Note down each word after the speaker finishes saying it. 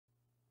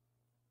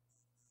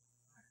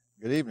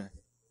Good evening.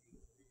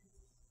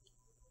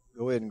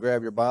 Go ahead and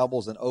grab your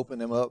Bibles and open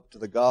them up to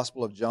the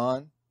Gospel of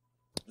John.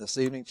 This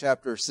evening,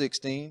 chapter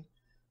 16.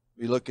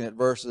 We'll be looking at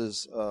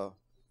verses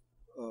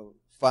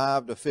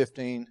 5 to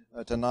 15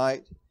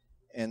 tonight.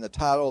 And the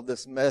title of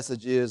this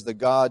message is The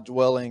God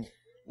Dwelling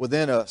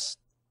Within Us.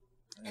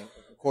 And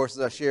of course,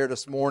 as I shared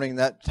this morning,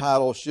 that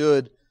title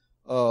should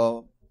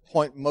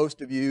point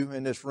most of you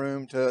in this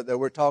room to that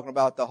we're talking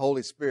about the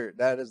Holy Spirit.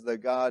 That is the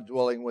God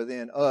dwelling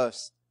within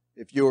us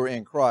if you are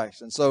in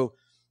Christ. And so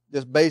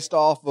just based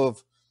off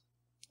of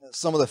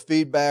some of the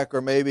feedback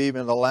or maybe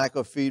even the lack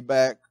of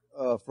feedback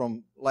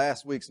from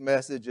last week's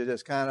message, it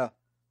just kind of,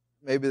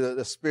 maybe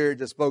the Spirit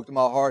just spoke to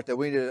my heart that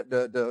we need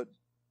to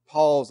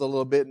pause a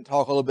little bit and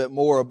talk a little bit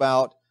more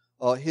about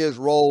His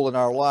role in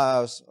our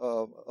lives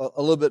a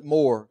little bit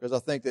more, because I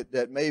think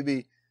that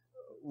maybe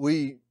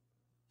we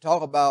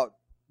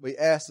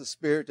ask the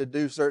Spirit to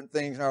do certain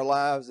things in our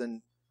lives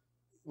and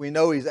we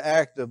know He's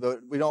active, but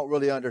we don't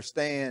really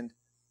understand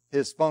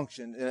His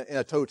function in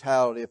a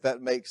totality, if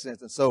that makes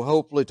sense. And so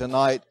hopefully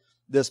tonight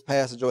this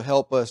passage will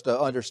help us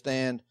to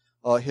understand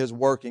His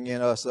working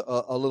in us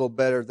a little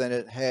better than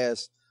it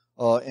has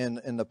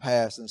in the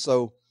past. And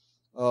so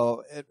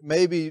it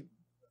may be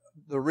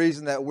the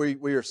reason that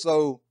we are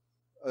so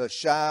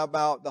shy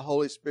about the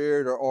Holy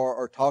Spirit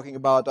or talking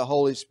about the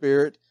Holy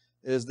Spirit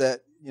is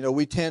that,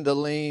 we tend to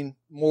lean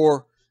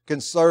more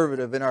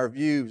conservative in our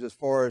views as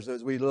far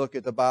as we look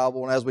at the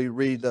Bible and as we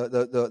read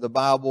the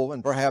Bible,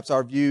 and perhaps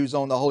our views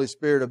on the Holy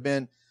Spirit have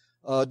been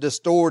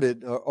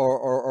distorted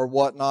or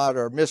whatnot,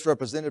 or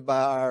misrepresented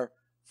by our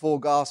full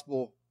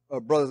gospel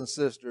brothers and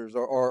sisters,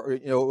 or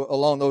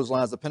along those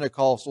lines, the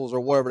Pentecostals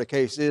or whatever the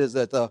case is,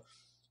 that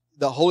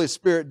the Holy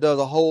Spirit does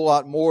a whole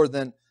lot more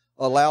than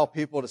allow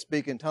people to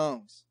speak in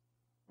tongues.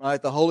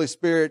 Right? The Holy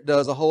Spirit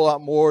does a whole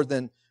lot more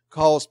than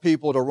cause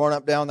people to run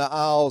up down the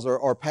aisles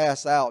or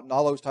pass out and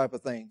all those type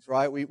of things,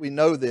 right? We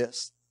know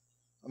this.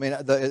 I mean,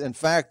 in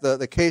fact,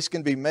 the case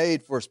can be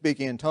made for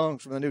speaking in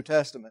tongues from the New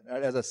Testament,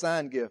 right, as a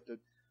sign gift.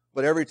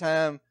 But every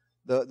time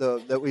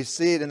that we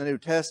see it in the New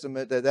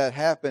Testament that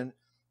happened,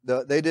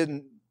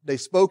 they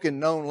spoke in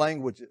known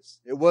languages.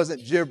 It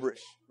wasn't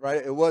gibberish,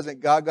 right? It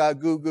wasn't gaga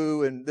goo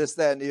goo and this,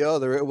 that, and the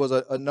other. It was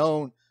a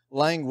known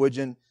language.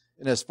 And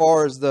as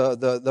far as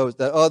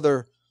the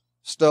other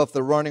stuff,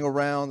 the running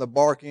around, the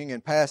barking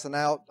and passing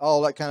out,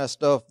 all that kind of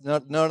stuff,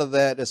 none of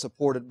that is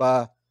supported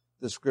by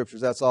the Scriptures.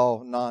 That's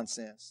all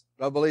nonsense.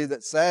 But I believe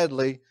that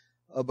sadly,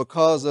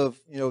 because of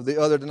the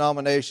other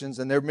denominations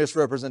and their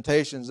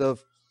misrepresentations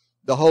of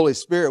the Holy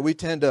Spirit, we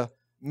tend to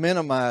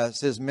minimize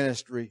His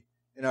ministry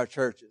in our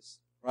churches.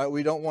 Right?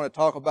 We don't want to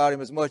talk about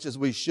Him as much as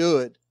we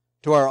should,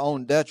 to our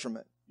own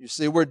detriment. You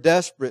see, we're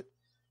desperate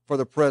for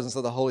the presence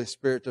of the Holy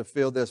Spirit to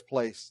fill this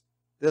place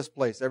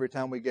every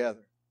time we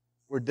gather.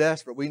 We're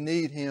desperate. We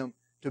need Him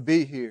to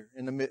be here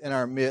in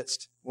our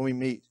midst when we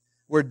meet.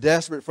 We're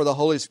desperate for the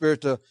Holy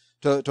Spirit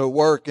to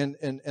work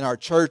in our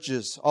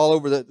churches all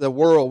over the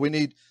world. We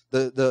need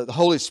the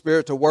Holy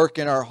Spirit to work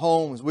in our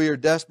homes. We are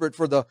desperate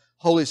for the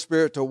Holy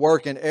Spirit to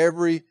work in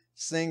every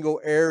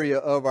single area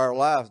of our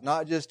lives,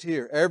 not just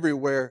here.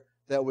 Everywhere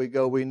that we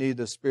go, we need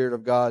the Spirit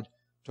of God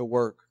to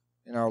work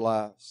in our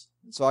lives.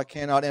 And so I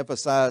cannot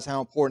emphasize how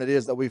important it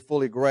is that we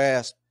fully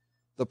grasp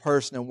the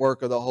person and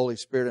work of the Holy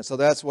Spirit. And so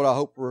that's what I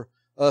hope for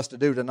us to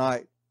do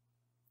tonight,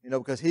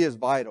 because He is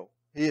vital.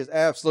 He is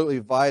absolutely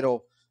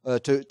vital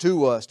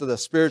to us, to the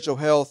spiritual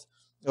health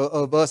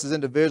of us as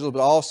individuals,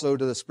 but also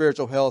to the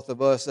spiritual health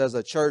of us as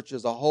a church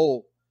as a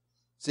whole.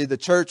 See, a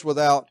church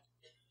without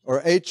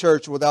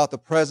the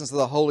presence of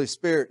the Holy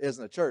Spirit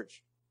isn't a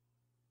church.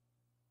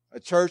 A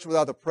church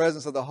without the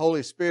presence of the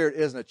Holy Spirit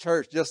isn't a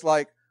church, just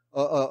like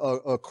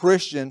a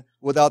Christian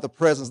without the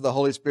presence of the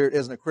Holy Spirit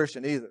isn't a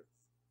Christian either.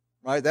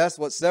 Right? That's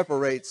what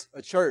separates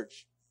a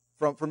church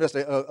from just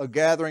a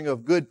gathering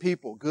of good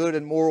people, good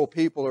and moral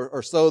people,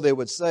 or so they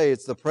would say.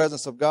 It's the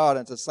presence of God,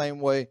 and it's the same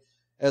way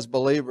as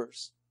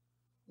believers.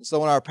 And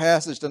so in our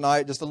passage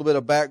tonight, just a little bit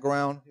of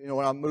background.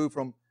 When I move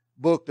from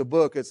book to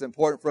book, it's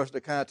important for us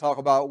to kind of talk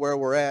about where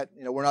we're at.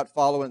 We're not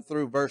following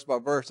through verse by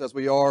verse as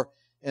we are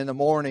in the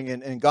morning.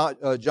 In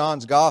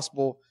John's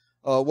Gospel,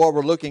 what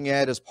we're looking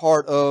at is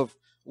part of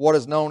what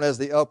is known as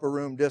the Upper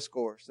Room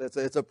Discourse.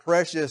 It's a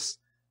precious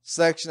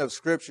section of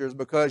Scriptures,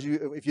 because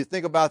if you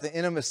think about the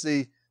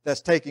intimacy that's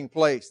taking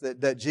place,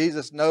 that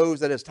Jesus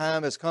knows that His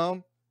time has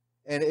come,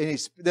 and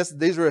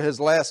these are His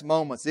last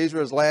moments. These are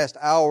His last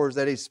hours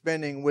that He's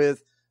spending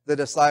with the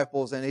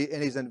disciples, and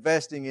He's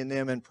investing in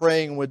them and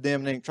praying with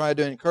them and trying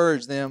to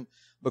encourage them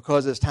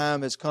because His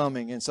time is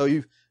coming. And so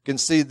you can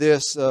see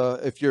this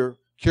if you're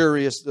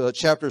curious.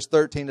 Chapters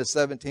 13 to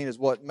 17 is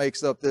what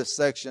makes up this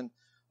section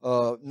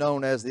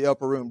known as the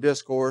Upper Room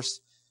Discourse.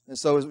 And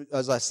so,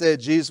 as I said,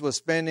 Jesus was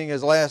spending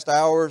His last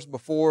hours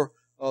before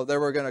they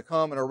were going to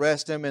come and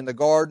arrest Him in the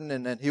garden,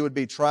 and then He would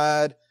be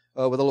tried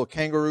with a little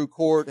kangaroo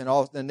court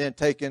and then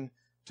taken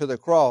to the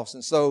cross.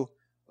 And so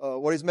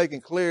what He's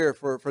making clear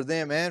for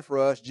them and for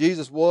us,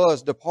 Jesus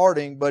was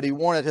departing, but He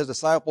wanted His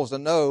disciples to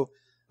know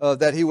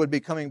that He would be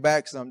coming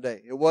back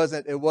someday. It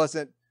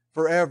wasn't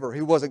forever.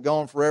 He wasn't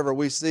gone forever.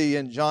 We see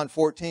in John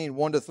 14,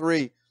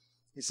 1-3,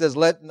 he says,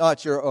 let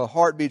not your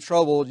heart be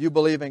troubled. You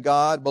believe in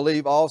God,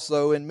 believe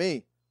also in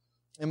me.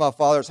 In my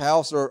Father's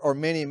house are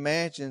many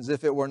mansions.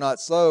 If it were not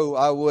so,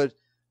 I would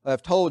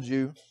have told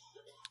you.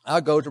 I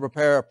go to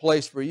prepare a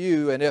place for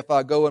you, and if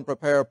I go and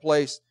prepare a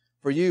place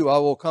for you, I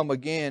will come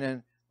again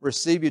and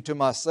receive you to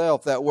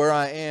myself, that where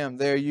I am,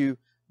 there you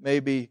may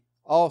be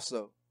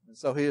also. And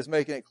so he is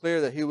making it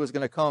clear that he was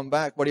going to come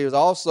back, but he was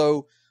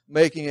also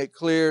making it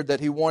clear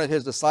that he wanted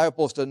his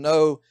disciples to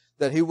know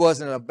that he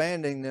wasn't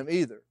abandoning them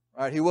either.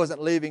 Right? He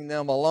wasn't leaving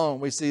them alone.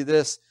 We see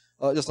this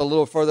just a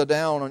little further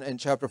down in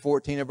chapter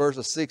 14 and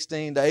verses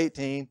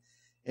 16-18.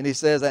 And he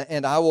says,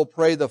 and I will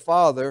pray the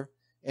Father,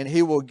 and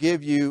he will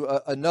give you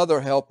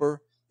another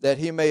helper, that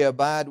he may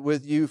abide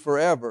with you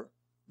forever.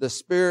 The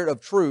Spirit of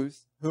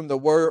truth, whom the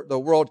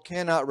world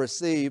cannot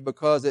receive,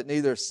 because it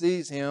neither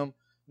sees him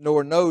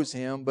nor knows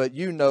him, but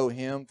you know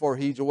him, for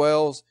he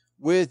dwells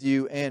with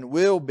you and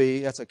will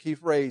be, that's a key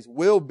phrase,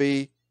 will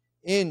be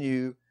in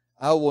you.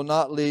 I will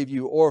not leave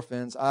you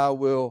orphans. I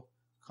will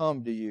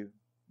come to you.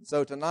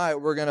 So tonight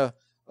we're going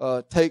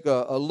to take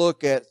a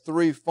look at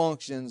three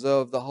functions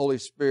of the Holy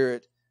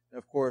Spirit. And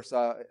of course,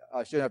 I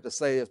shouldn't have to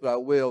say this, but I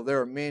will. There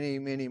are many,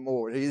 many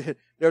more.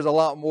 There's a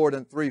lot more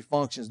than three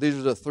functions. These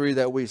are the three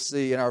that we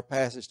see in our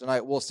passage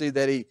tonight. We'll see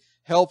that he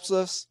helps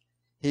us,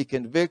 he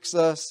convicts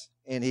us,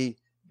 and he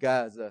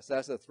guides us.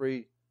 That's the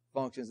three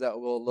functions that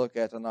we'll look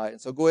at tonight.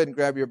 And so go ahead and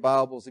grab your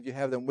Bibles if you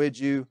have them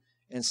with you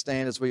and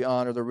stand as we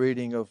honor the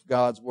reading of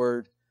God's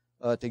Word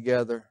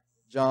together.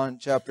 John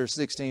chapter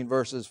 16,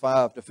 verses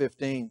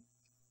 5-15. It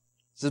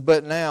says,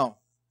 but now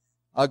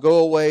I go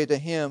away to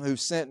him who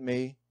sent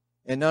me,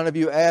 and none of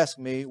you ask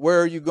me,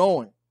 where are you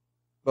going?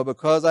 But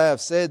because I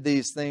have said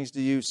these things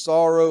to you,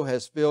 sorrow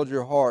has filled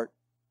your heart.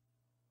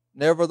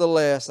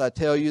 Nevertheless, I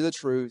tell you the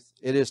truth,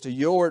 it is to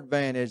your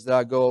advantage that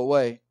I go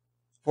away.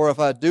 For if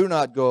I do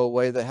not go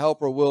away, the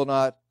Helper will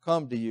not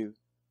come to you.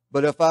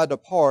 But if I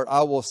depart,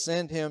 I will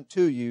send him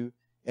to you.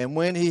 And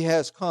when he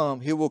has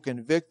come, he will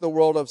convict the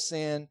world of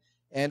sin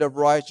and of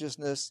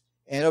righteousness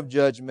and of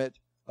judgment.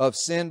 Of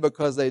sin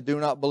because they do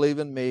not believe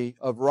in me.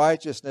 Of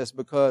righteousness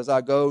because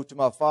I go to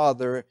my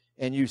Father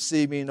and you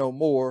see me no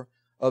more.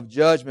 Of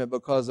judgment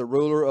because the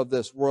ruler of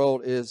this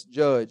world is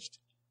judged.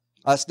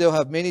 I still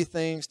have many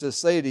things to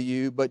say to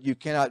you, but you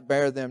cannot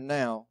bear them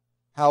now.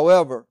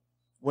 However,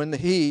 when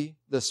he,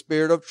 the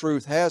Spirit of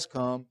truth, has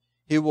come,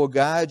 he will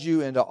guide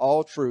you into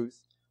all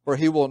truth. For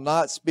he will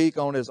not speak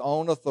on his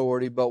own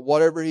authority, but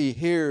whatever he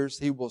hears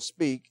he will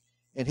speak,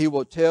 and he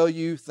will tell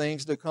you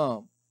things to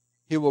come.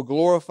 He will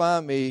glorify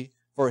me,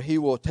 for he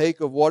will take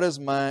of what is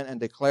mine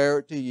and declare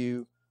it to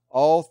you.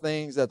 All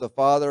things that the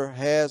Father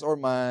has are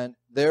mine.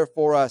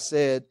 Therefore I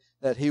said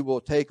that he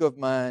will take of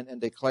mine and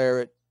declare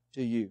it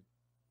to you.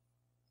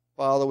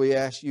 Father, we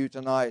ask you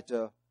tonight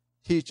to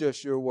teach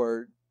us your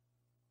word.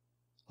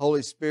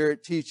 Holy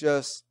Spirit, teach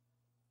us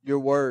your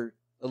word.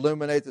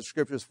 Illuminate the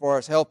scriptures for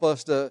us. Help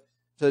us to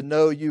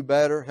know you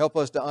better. Help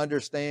us to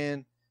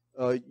understand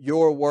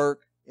your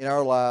work in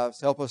our lives.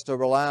 Help us to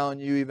rely on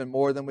you even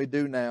more than we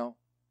do now.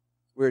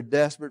 We're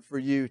desperate for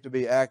you to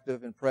be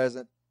active and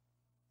present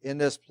in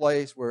this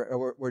place.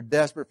 We're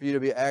desperate for you to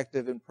be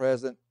active and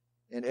present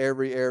in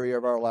every area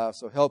of our lives.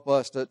 So help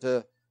us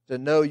to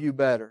know you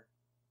better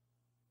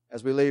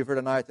as we leave here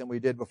tonight than we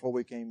did before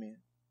we came in.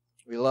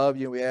 We love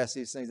you and we ask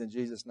these things in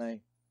Jesus'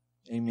 name.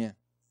 Amen.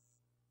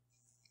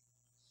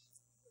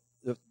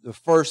 The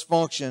first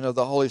function of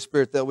the Holy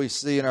Spirit that we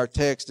see in our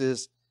text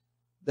is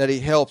that he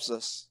helps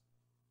us.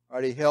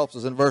 Right? He helps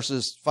us. In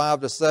verses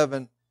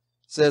 5-7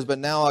 says, but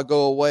now I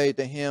go away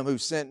to him who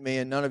sent me,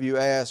 and none of you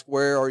ask,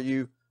 where are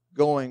you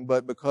going?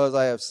 But because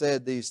I have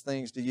said these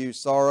things to you,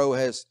 sorrow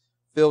has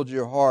filled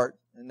your heart.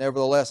 And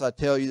nevertheless, I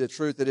tell you the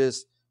truth, it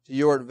is to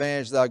your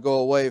advantage that I go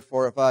away.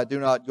 For if I do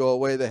not go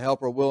away, the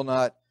Helper will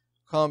not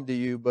come to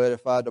you. But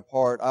if I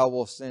depart, I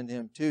will send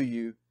him to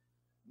you.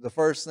 The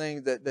first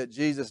thing that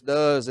Jesus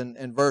does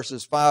in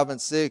verses 5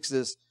 and 6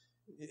 is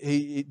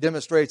he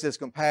demonstrates his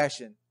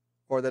compassion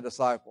for the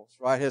disciples,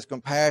 right? His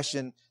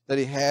compassion that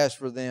he has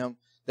for them,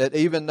 that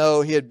even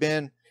though he had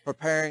been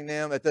preparing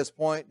them at this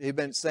point, he'd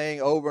been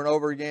saying over and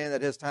over again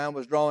that his time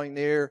was drawing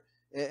near,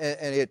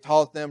 and he had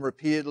taught them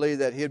repeatedly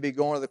that he'd be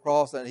going to the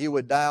cross and he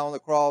would die on the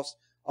cross,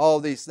 all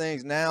these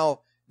things.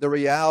 Now the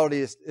reality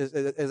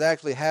is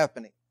actually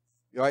happening,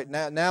 right?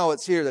 Now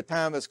it's here. The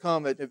time has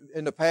come.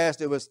 In the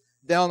past, it was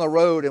down the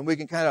road, and we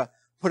can kind of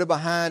put it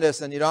behind us,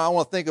 and I don't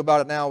want to think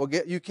about it now.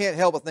 You can't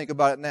help but think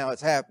about it now.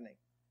 It's happening.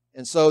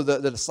 And so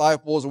the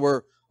disciples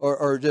were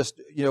just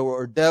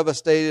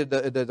devastated.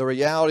 The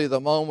reality of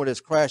the moment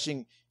is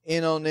crashing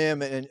in on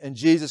them, and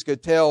Jesus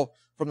could tell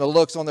from the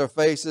looks on their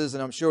faces,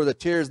 and I'm sure the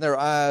tears in their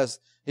eyes.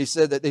 He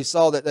said that they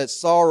saw that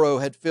sorrow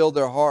had filled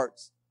their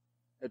hearts.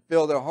 Had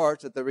filled their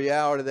hearts at the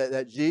reality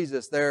that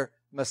Jesus, their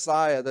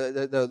Messiah,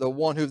 the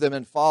one who they've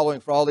been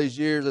following for all these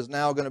years, is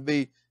now going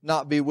to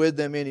not be with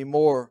them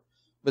anymore.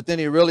 But then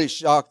he really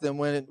shocked them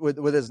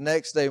with his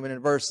next statement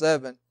in verse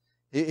 7.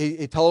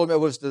 He told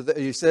them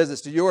he says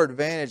it's to your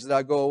advantage that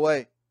I go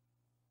away.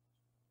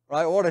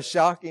 Right? What a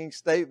shocking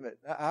statement.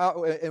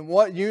 How, in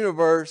what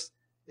universe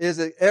is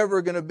it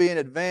ever going to be an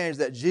advantage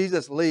that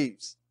Jesus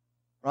leaves?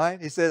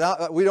 Right? He says,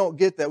 we don't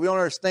get that. We don't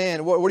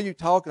understand. What are you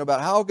talking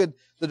about? How could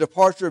the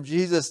departure of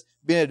Jesus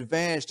be an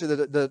advantage to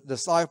the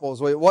disciples?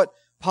 What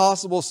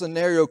possible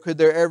scenario could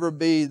there ever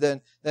be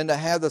than to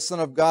have the Son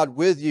of God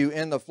with you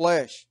in the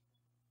flesh?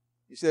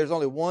 You see, there's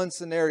only one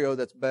scenario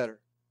that's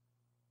better.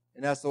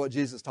 And that's what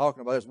Jesus is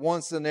talking about. There's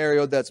one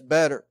scenario that's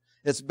better.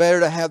 It's better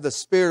to have the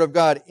Spirit of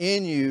God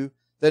in you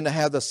than to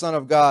have the Son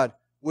of God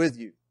with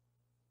you.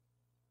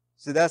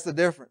 See, that's the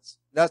difference.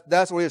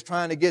 That's what he was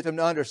trying to get them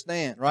to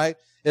understand, right?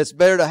 It's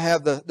better to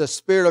have the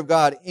Spirit of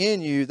God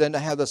in you than to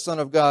have the Son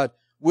of God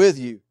with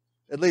you,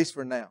 at least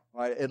for now,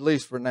 right? At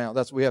least for now.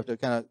 That's we have to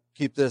kind of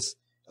keep this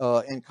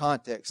in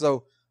context.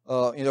 So,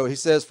 he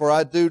says, For if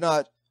I do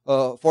not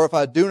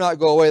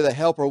go away, the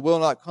Helper will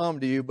not come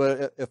to you,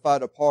 but if I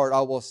depart,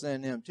 I will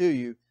send him to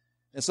you.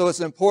 And so it's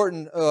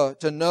important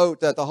to note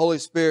that the Holy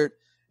Spirit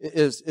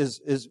is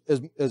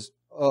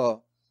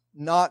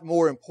not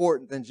more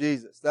important than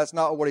Jesus. That's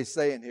not what he's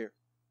saying here.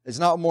 It's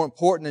not more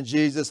important than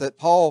Jesus. That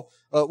Paul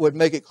would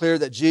make it clear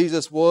that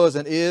Jesus was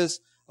and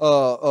is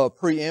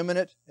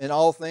preeminent in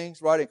all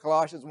things. Right in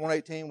Colossians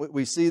 1:18,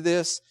 we see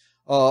this,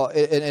 and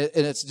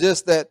it's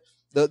just that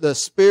the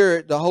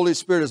Spirit, the Holy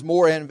Spirit, is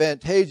more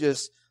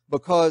advantageous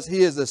because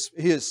He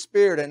is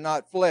Spirit and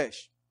not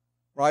flesh.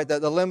 Right,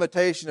 that the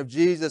limitation of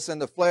Jesus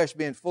and the flesh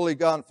being fully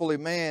God and fully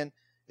man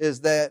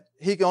is that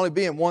He can only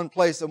be in one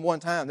place at one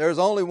time. There's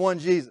only one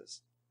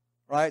Jesus.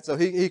 Right? So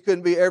he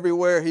couldn't be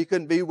everywhere. He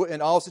couldn't be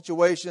in all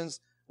situations,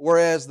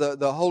 whereas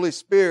the Holy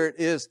Spirit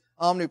is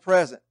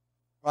omnipresent.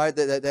 Right?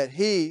 That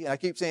He, and I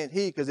keep saying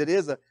He because it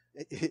is a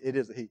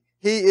He.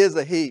 He is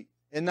a He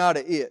and not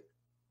a it.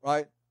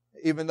 Right?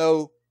 Even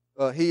though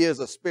He is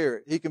a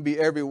Spirit, He can be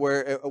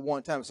everywhere at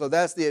one time. So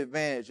that's the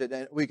advantage,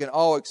 that we can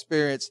all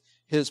experience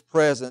His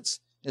presence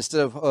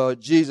instead of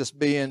Jesus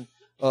being,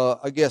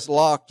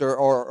 locked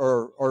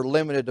or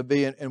limited to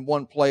being in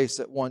one place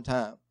at one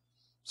time.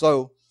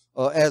 So,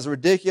 as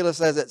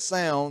ridiculous as it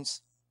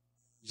sounds,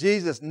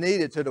 Jesus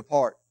needed to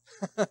depart.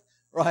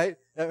 Right?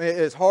 I mean,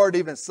 it's hard to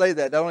even say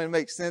that. That don't even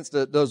make sense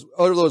to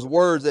utter those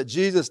words that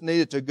Jesus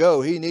needed to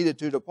go. He needed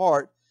to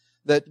depart.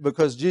 That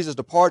because Jesus'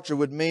 departure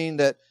would mean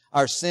that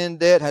our sin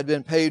debt had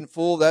been paid in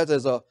full. That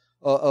is a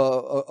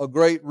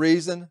great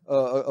reason,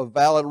 a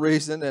valid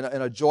reason,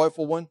 and a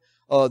joyful one.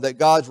 That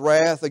God's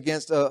wrath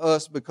against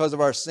us because of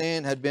our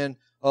sin had been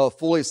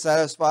fully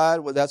satisfied.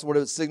 That's what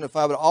it would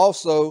signify. But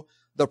also,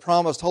 the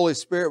promised Holy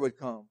Spirit would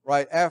come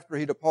right after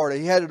He departed.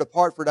 He had to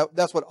depart for that.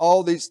 That's what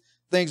all these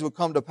things would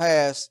come to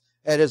pass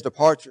at His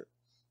departure.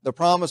 The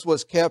promise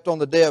was kept on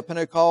the day of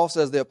Pentecost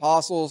as the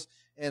apostles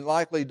and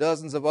likely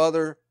dozens of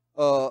other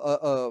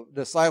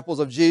disciples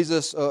of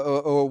Jesus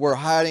were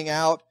hiding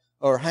out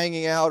or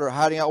hanging out or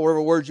hiding out,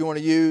 whatever words you want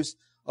to use,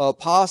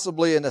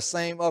 possibly in the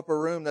same upper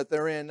room that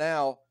they're in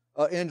now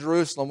in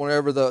Jerusalem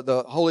whenever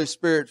the Holy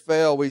Spirit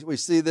fell. We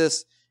see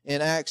this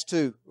in Acts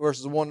 2,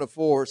 verses 1 to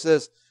 4. It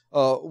says,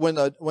 when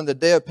the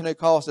day of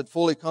Pentecost had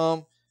fully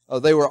come,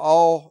 they were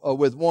all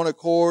with one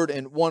accord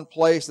in one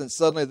place, and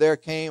suddenly there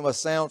came a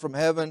sound from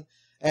heaven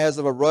as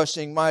of a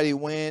rushing mighty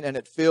wind, and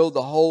it filled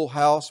the whole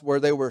house where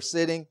they were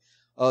sitting.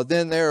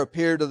 Then there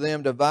appeared to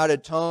them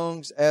divided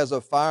tongues as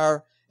of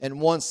fire,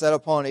 and one sat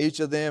upon each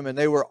of them, and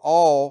they were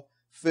all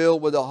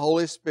filled with the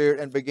Holy Spirit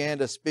and began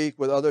to speak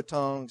with other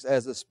tongues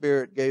as the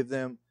Spirit gave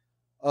them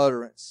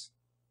utterance.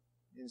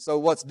 And so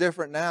what's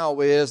different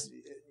now is,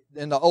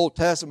 in the Old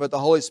Testament, the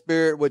Holy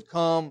Spirit would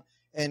come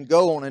and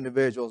go on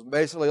individuals,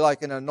 basically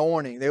like an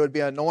anointing. They would be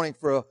anointing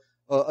for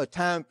a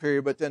time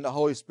period, but then the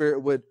Holy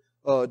Spirit would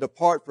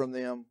depart from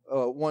them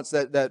once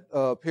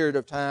that period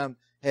of time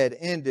had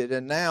ended.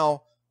 And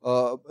now,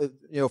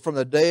 from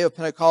the day of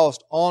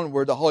Pentecost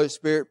onward, the Holy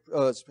Spirit,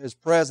 His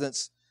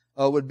presence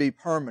would be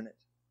permanent,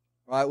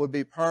 right? Would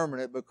be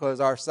permanent because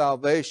our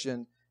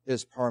salvation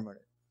is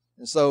permanent.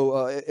 And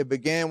so it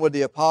began with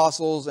the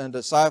apostles and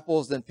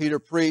disciples. Then Peter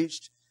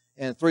preached,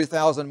 and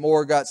 3,000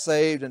 more got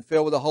saved and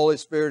filled with the Holy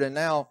Spirit. And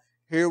now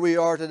here we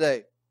are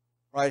today,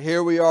 right?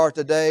 Here we are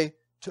today,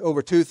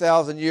 over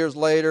 2,000 years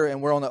later,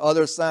 and we're on the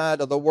other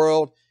side of the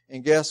world.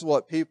 And guess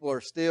what? People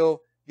are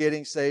still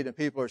getting saved, and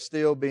people are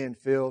still being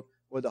filled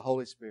with the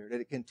Holy Spirit.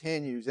 And it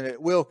continues, and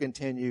it will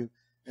continue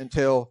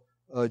until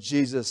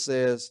Jesus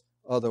says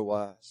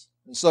otherwise.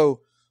 And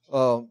so,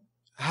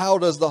 how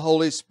does the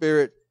Holy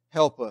Spirit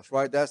help us,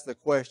 right? That's the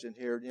question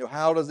here.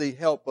 How does He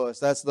help us?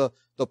 That's the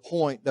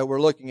point that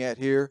we're looking at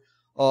here.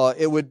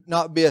 It would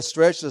not be a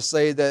stretch to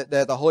say that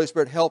the Holy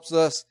Spirit helps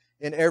us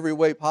in every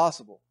way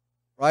possible,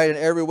 right? In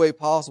every way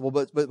possible,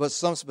 but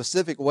some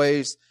specific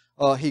ways.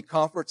 He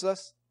comforts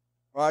us,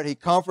 right? He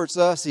comforts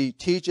us. He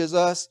teaches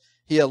us.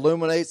 He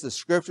illuminates the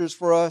Scriptures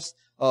for us.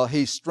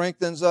 He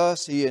strengthens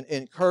us. He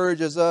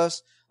encourages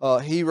us.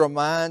 He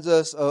reminds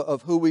us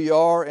of who we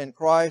are in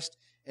Christ,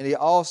 and He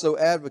also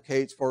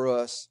advocates for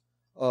us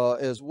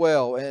as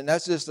well. And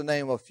that's just to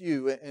name a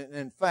few.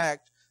 In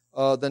fact,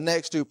 the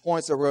next 2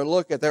 points that we're going to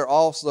look at, they're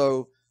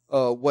also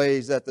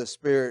ways that the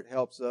Spirit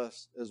helps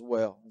us as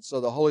well. And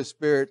so the Holy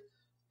Spirit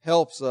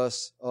helps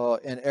us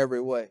in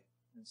every way.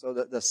 And so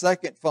the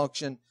second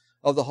function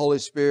of the Holy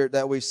Spirit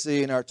that we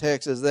see in our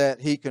text is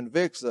that He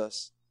convicts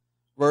us.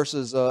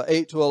 Verses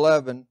 8 to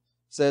 11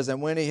 says,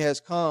 "And when He has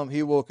come,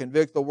 He will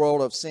convict the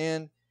world of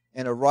sin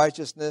and of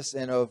righteousness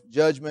and of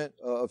judgment,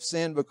 of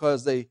sin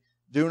because they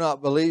do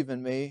not believe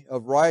in me,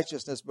 of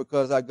righteousness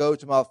because I go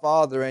to my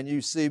Father and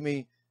you see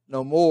me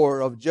no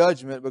more, of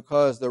judgment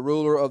because the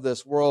ruler of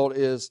this world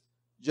is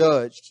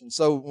judged." And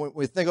so when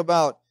we think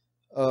about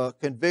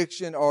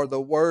conviction or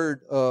the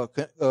word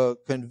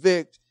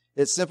convict,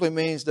 it simply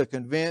means to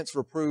convince,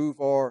 reprove,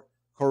 or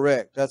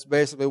correct. That's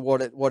basically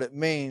what it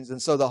means.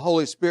 And so the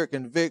Holy Spirit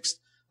convicts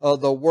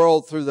the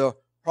world through the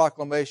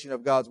proclamation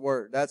of God's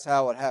Word. That's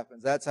how it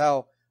happens. That's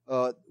how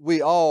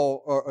we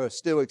all are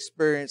still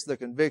experience the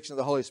conviction of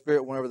the Holy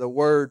Spirit whenever the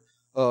Word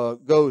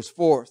goes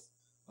forth.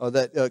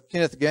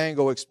 Kenneth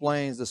Gangle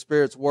explains the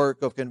Spirit's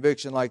work of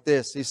conviction like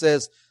this. He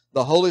says,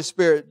 "The Holy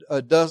Spirit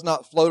does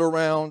not float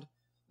around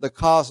the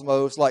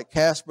cosmos like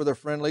Casper the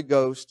Friendly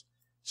Ghost,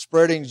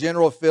 spreading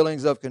general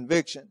feelings of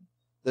conviction.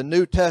 The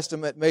New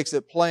Testament makes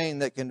it plain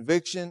that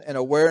conviction and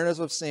awareness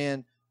of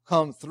sin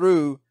come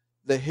through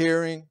the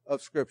hearing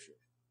of Scripture."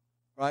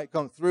 Right?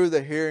 Come through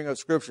the hearing of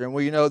Scripture. And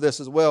we know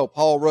this as well.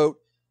 Paul wrote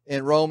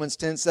in Romans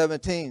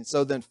 10:17,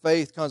 "So then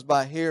faith comes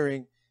by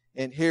hearing,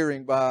 and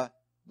hearing by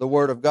the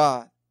Word of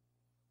God."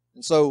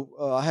 And so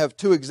I have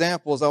two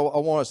examples I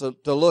want us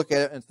to look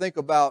at and think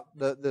about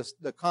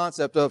the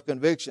concept of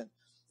conviction.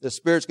 The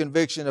Spirit's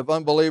conviction of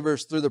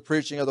unbelievers through the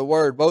preaching of the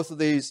Word. Both of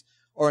these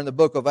are in the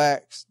book of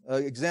Acts.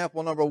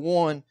 Example number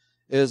one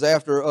is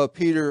after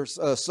Peter's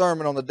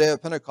sermon on the day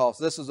of Pentecost.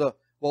 This is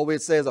what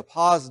we'd say is a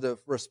positive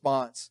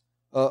response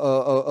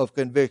of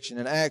conviction.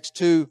 In Acts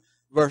 2,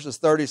 verses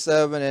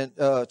 37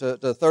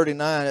 to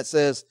 39, it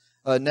says,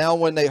 "Now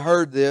when they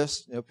heard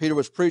this," Peter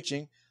was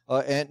preaching,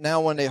 "and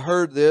now when they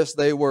heard this,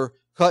 they were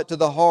cut to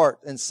the heart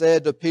and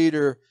said to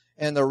Peter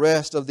and the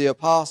rest of the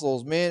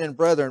apostles, 'Men and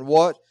brethren,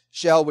 what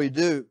shall we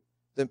do?'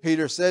 Then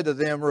Peter said to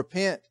them,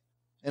 'Repent,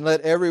 and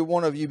let every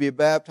one of you be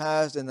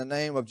baptized in the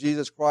name of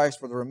Jesus Christ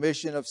for the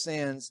remission of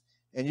sins,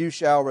 and you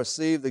shall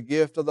receive the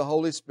gift of the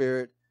Holy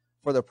Spirit,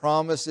 for the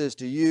promise is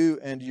to you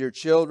and to your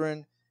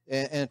children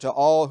and to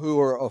all who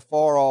are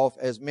afar off,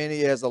 as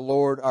many as the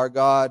Lord our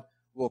God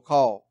will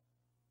call.'"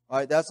 All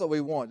right, that's what we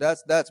want.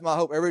 That's my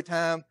hope. Every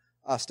time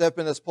I step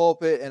in this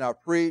pulpit and I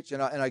preach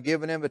and I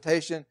give an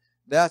invitation,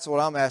 that's what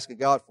I'm asking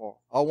God for.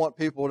 I want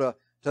people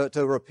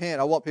to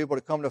repent. I want people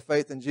to come to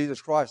faith in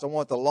Jesus Christ. I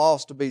want the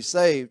lost to be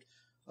saved.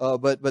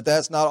 But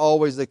that's not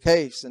always the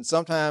case. And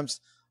sometimes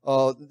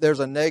there's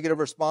a negative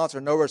response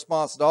or no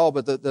response at all.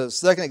 But the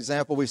second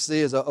example we see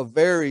is a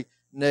very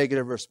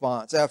negative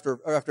response.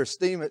 After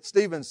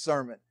Stephen's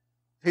sermon,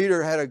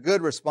 Peter had a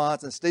good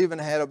response, and Stephen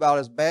had about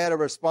as bad a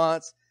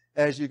response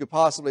as you could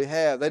possibly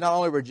have. They not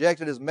only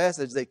rejected his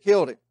message, they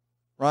killed him.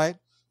 Right?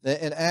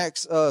 In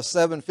Acts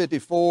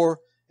 7:54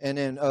 and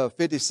in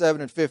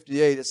 57 and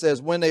 58, it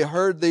says, "When they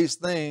heard these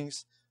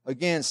things,"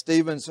 again,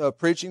 Stephen's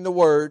preaching the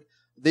word,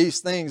 "these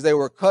things, they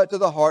were cut to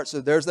the heart," so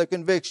there's the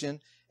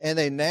conviction, "and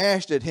they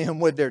gnashed at him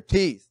with their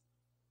teeth."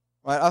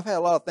 Right? I've had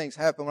a lot of things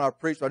happen when I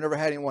preach, but I've never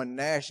had anyone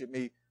gnash at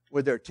me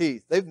with their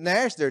teeth. They've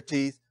gnashed their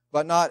teeth,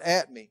 but not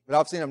at me. But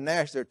I've seen them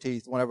gnash their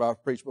teeth whenever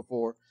I've preached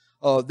before.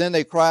 Then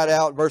they cried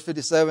out, verse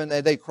 57,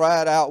 they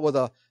cried out with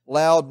a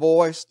loud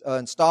voice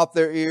and stopped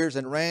their ears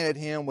and ran at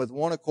him with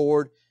one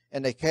accord,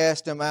 and they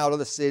cast him out of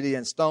the city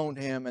and stoned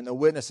him, and the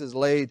witnesses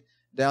laid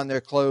down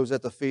their clothes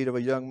at the feet of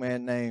a young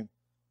man named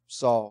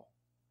Saul.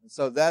 And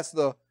so that's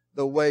the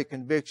way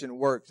conviction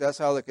works. That's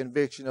how the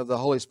conviction of the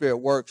Holy Spirit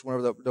works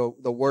whenever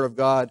the Word of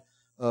God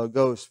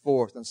goes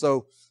forth. And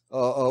so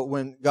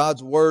when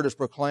God's Word is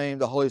proclaimed,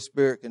 the Holy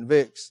Spirit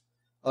convicts.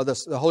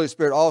 The Holy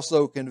Spirit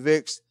also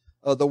convicts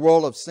the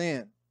world of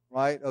sin,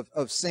 right?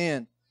 Of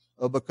sin,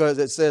 because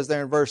it says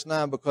there in verse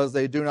 9, "Because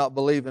they do not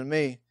believe in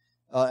me."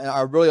 And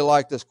I really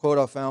like this quote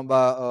I found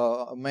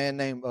by a man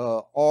named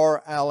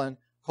R. Allen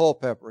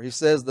Culpepper. He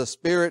says, "The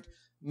Spirit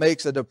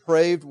makes a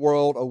depraved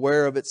world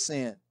aware of its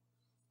sin.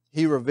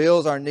 He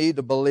reveals our need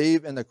to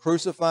believe in the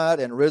crucified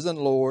and risen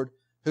Lord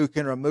who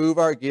can remove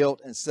our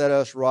guilt and set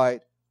us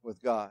right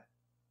with God."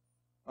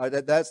 All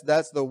right,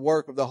 that's the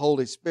work of the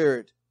Holy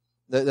Spirit.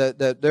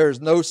 That there's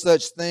no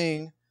such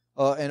thing,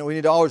 and we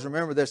need to always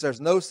remember this,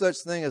 there's no such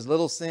thing as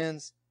little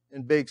sins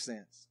and big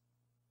sins.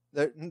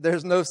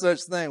 There's no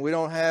such thing. We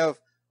don't have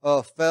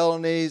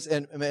felonies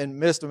and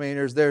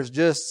misdemeanors. There's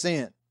just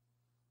sin.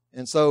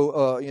 And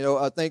so,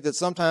 I think that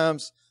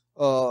sometimes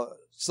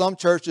some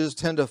churches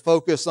tend to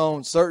focus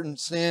on certain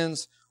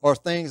sins or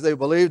things they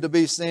believe to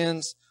be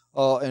sins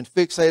and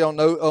fixate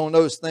on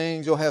those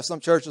things. You'll have some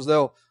churches,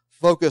 they'll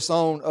focus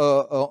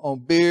on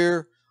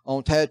beer,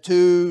 on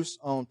tattoos,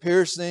 on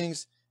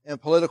piercings, and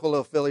political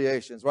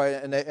affiliations, right?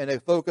 And they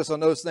focus on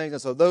those things.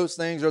 And so those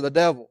things are the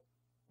devil,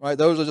 right?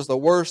 Those are just the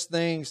worst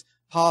things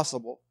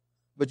possible.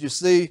 But you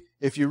see,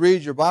 if you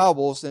read your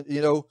Bibles,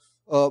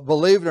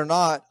 believe it or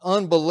not,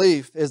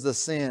 unbelief is the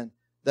sin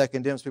that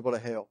condemns people to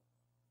hell.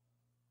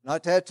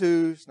 Not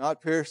tattoos,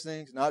 not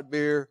piercings, not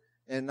beer,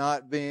 and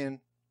not being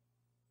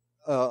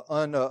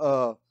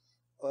a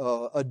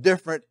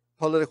different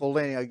political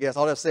leaning, I guess.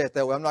 I'll just say it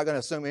that way. I'm not going to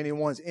assume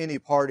anyone's any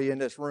party in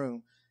this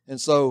room. And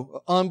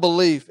so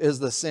unbelief is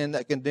the sin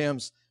that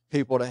condemns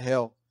people to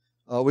hell.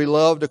 We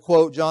love to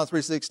quote John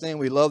 3:16.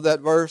 We love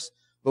that verse,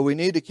 but we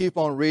need to keep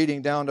on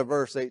reading down to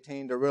verse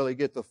 18 to really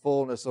get the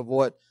fullness of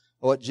what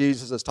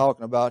Jesus is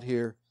talking about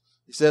here.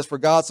 He says, "For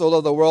God so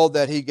loved the world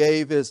that He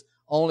gave His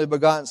only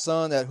begotten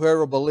Son, that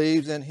whoever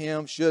believes in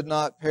Him should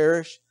not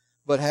perish,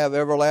 but have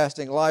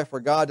everlasting life. For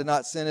God did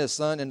not send His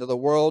Son into the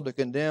world to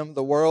condemn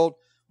the world,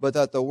 but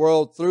that the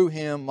world through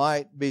Him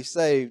might be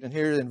saved." And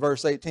here in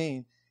verse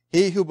 18,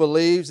 "He who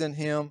believes in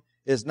Him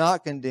is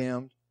not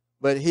condemned,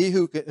 but he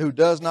who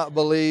does not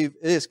believe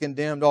is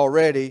condemned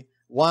already."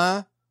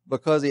 Why?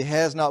 Because he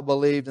has not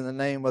believed in the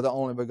name of the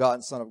only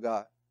begotten Son of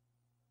God.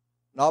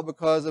 Not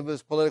because of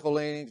his political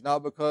leanings,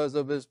 not because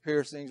of his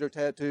piercings or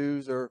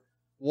tattoos or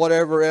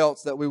whatever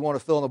else that we want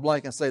to fill in the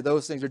blank and say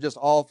those things are just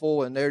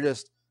awful and they're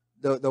just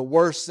the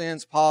worst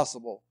sins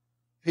possible.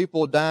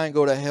 People die and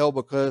go to hell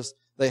because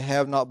they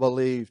have not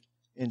believed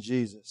in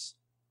Jesus.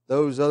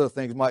 Those other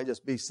things might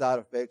just be side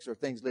effects or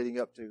things leading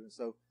up to.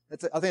 So I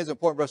think it's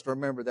important for us to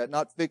remember that,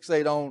 not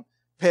fixate on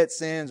pet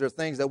sins or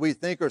things that we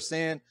think are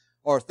sin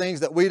or things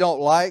that we don't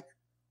like.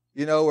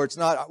 You know, or it's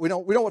not, we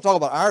don't want to talk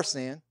about our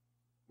sin.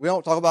 We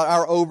don't talk about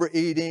our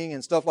overeating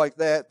and stuff like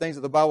that, things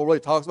that the Bible really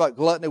talks about,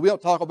 gluttony. We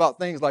don't talk about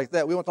things like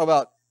that. We don't talk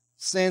about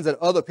sins that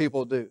other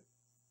people do.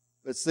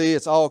 But see,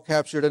 it's all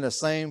captured in the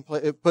same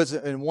place. It puts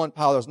it in one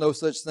pile. There's no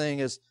such thing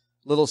as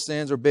little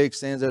sins or big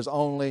sins. There's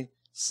only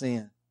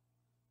sin.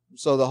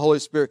 So the Holy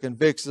Spirit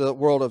convicts the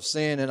world of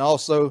sin, and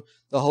also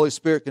the Holy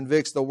Spirit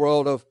convicts the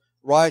world of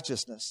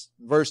righteousness.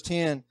 Verse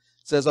 10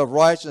 says, "Of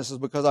righteousness is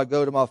because I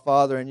go to my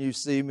Father and you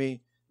see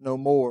me no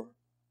more."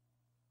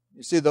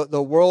 You see,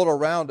 the world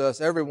around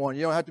us, everyone,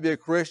 you don't have to be a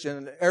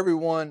Christian,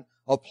 everyone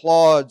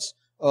applauds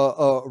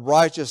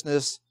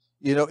righteousness,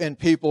 in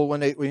people when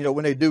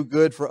they do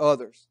good for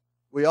others.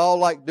 We all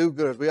like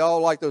do-gooders. We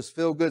all like those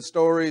feel-good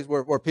stories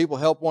where people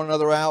help one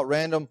another out,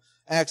 random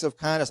acts of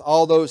kindness,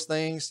 all those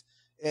things.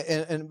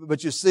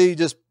 But you see,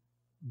 just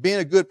being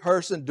a good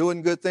person,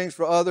 doing good things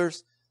for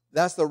others,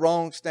 that's the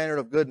wrong standard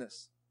of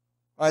goodness.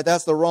 All right,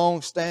 that's the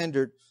wrong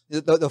standard.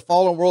 The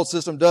fallen world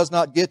system does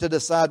not get to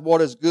decide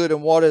what is good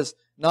and what is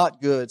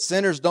not good.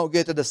 Sinners don't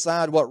get to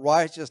decide what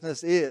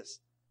righteousness is.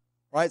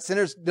 Right?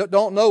 Sinners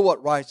don't know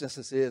what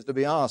righteousness is, to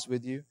be honest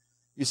with you.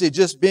 You see,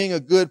 just being a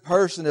good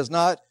person is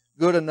not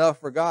good enough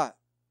for God.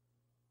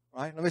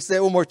 Right? Let me say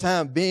it one more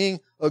time. Being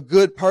a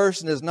good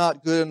person is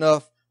not good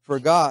enough for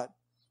God.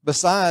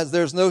 Besides,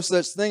 there's no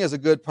such thing as a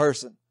good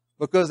person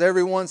because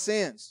everyone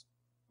sins.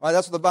 Right?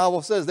 That's what the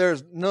Bible says.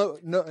 There's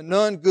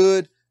none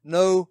good,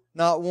 no,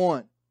 not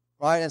one.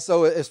 Right? And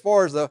so as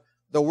far as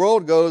the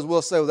world goes,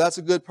 we'll say, well, that's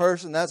a good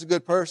person, that's a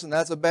good person,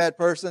 that's a bad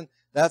person,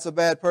 that's a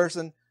bad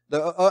person.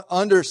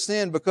 Under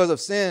sin, because of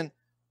sin,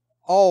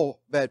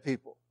 all bad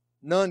people.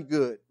 None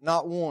good,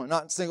 not one,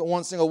 not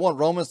one single one.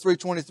 Romans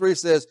 3:23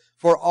 says,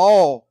 "For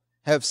all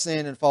have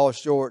sinned and fall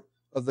short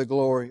of the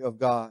glory of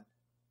God."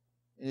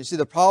 And you see,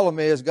 the problem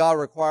is God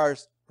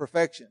requires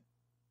perfection.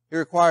 He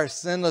requires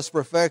sinless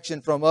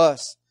perfection from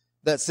us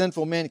that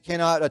sinful men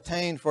cannot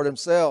attain for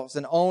themselves.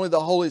 And only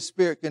the Holy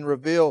Spirit can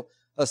reveal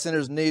a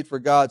sinner's need for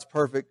God's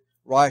perfect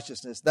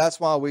righteousness. That's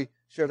why we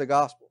share the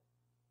gospel.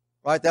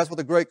 Right? That's what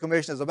the Great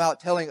Commission is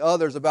about, telling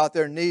others about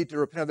their need to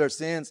repent of their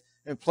sins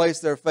and place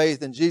their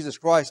faith in Jesus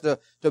Christ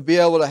to be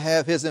able to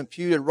have His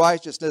imputed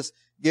righteousness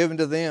given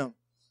to them.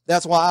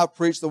 That's why I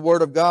preach the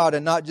Word of God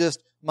and not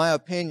just my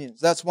opinions.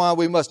 That's why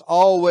we must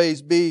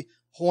always be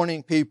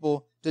pointing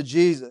people to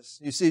Jesus.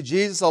 You see,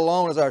 Jesus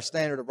alone is our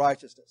standard of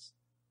righteousness.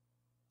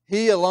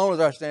 He alone is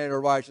our standard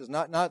of righteousness.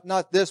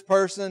 Not this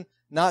person,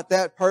 not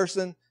that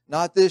person,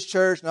 not this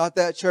church, not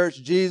that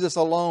church. Jesus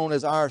alone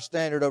is our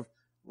standard of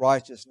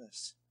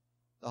righteousness.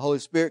 The Holy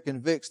Spirit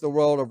convicts the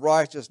world of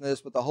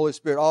righteousness, but the Holy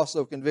Spirit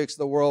also convicts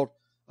the world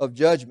of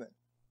judgment.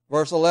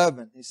 Verse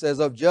 11, he says,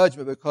 "Of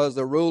judgment, because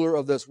the ruler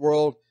of this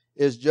world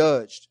is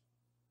judged."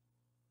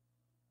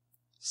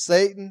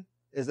 Satan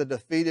is a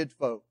defeated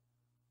foe.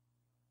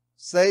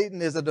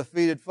 Satan is a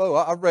defeated foe.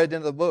 I've read the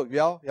end of the book.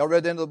 Y'all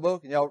read the end of the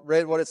book and y'all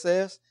read what it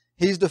says?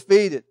 He's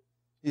defeated.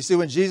 You see,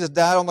 when Jesus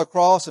died on the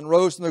cross and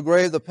rose from the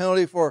grave, the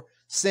penalty for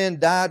sin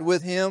died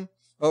with Him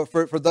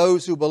for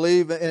those who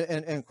believe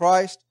in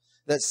Christ.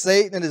 That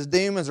Satan and his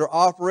demons are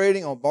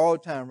operating on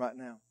borrowed time right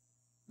now.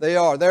 They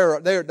are.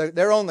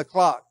 They're on the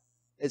clock.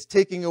 It's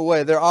ticking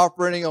away. They're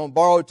operating on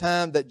borrowed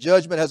time. That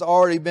judgment has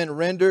already been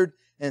rendered,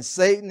 and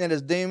Satan and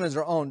his demons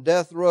are on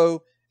death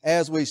row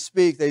as we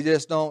speak. They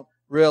just don't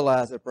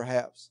realize it,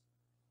 perhaps.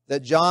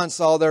 That John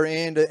saw their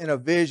end in a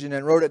vision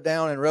and wrote it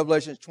down in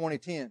Revelation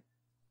 20:10.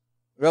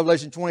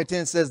 Revelation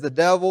 20:10 says, "The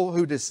devil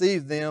who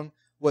deceived them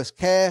was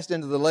cast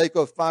into the lake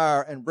of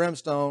fire and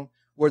brimstone,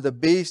 where the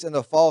beast and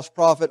the false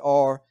prophet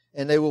are,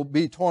 and they will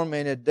be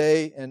tormented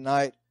day and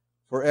night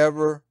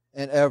forever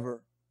and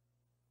ever."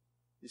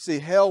 You see,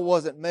 hell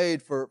wasn't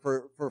made for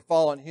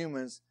fallen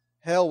humans.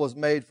 hell was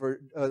made for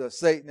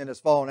Satan and his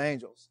fallen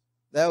angels.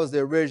 That was the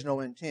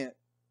original intent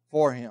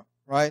for him,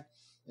 right?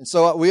 And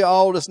so we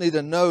all just need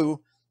to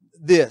know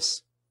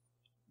this.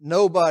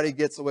 Nobody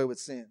gets away with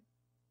sin.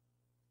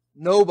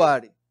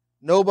 Nobody.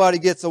 Nobody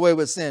gets away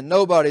with sin.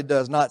 Nobody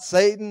does. Not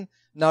Satan,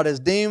 not his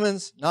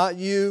demons, not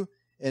you,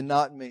 and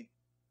not me.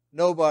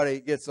 Nobody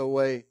gets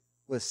away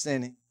with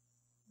sinning.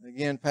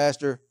 Again,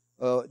 Pastor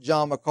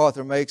John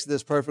MacArthur makes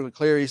this perfectly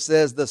clear. He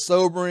says, the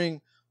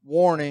sobering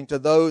warning to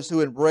those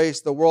who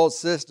embrace the world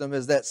system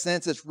is that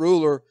since its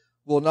ruler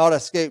will not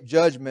escape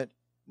judgment,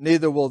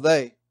 neither will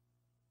they,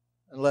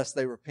 unless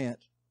they repent.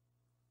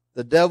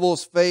 The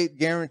devil's fate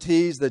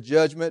guarantees the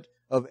judgment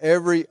of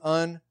every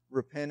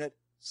unrepentant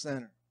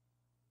sinner.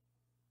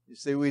 You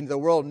see, the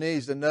world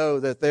needs to know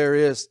that there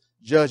is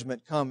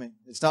judgment coming.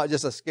 It's not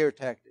just a scare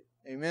tactic.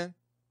 Amen?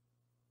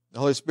 The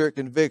Holy Spirit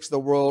convicts the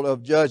world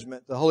of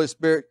judgment. The Holy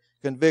Spirit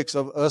convicts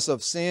us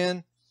of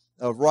sin,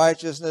 of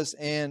righteousness,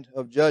 and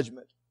of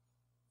judgment.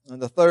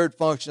 And the third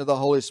function of the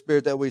Holy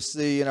Spirit that we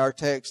see in our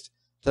text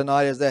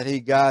tonight is that He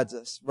guides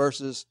us.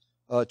 Verses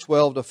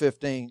 12 to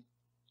 15. It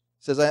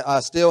says, I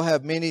still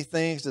have many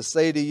things to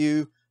say to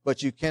you,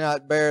 but you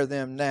cannot bear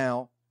them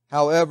now.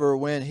 However,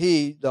 when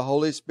He, the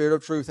Holy Spirit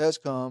of truth, has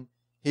come,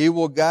 He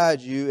will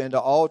guide you into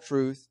all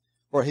truth,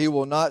 for He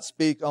will not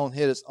speak on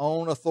His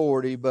own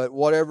authority, but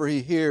whatever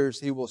He hears,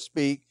 He will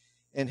speak,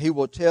 and He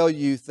will tell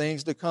you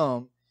things to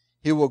come.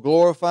 He will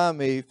glorify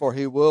Me, for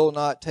He will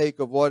not take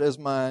of what is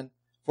mine,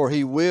 for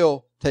He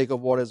will take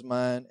of what is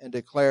mine and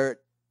declare it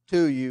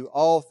to you.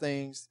 All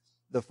things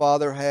the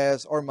Father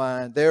has are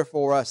mine.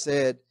 Therefore I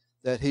said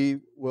that He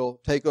will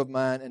take of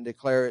mine and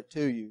declare it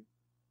to you.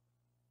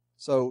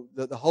 So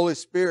the Holy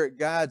Spirit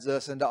guides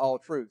us into all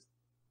truth.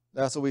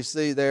 That's what we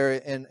see there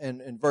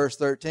in verse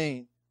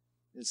 13.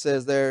 It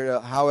says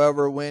there,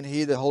 however, when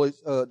He,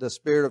 the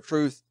Spirit of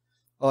truth,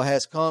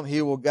 has come,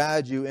 He will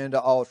guide you into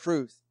all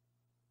truth.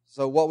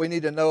 So what we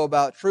need to know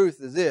about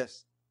truth is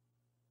this.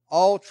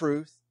 All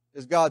truth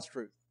is God's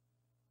truth.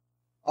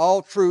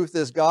 All truth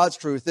is God's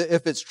truth.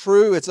 If it's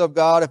true, it's of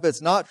God. If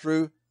it's not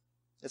true,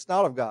 it's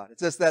not of God.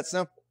 It's just that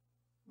simple.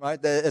 Right?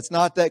 It's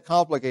not that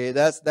complicated.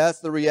 That's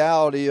the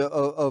reality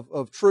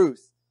of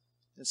truth.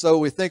 And so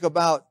we think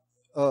about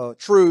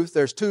truth.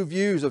 There's two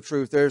views of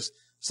truth. There's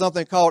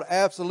something called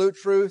absolute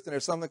truth, and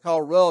there's something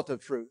called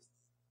relative truth.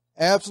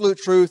 Absolute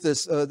truth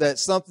is that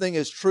something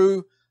is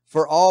true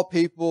for all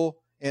people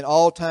in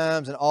all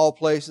times, in all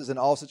places, in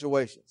all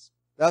situations.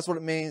 That's what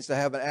it means to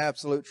have an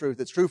absolute truth.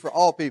 It's true for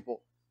all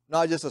people,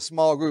 not just a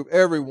small group,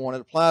 everyone.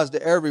 It applies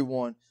to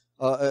everyone.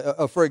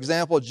 For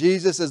example,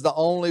 Jesus is the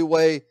only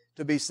way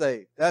to be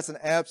saved. That's an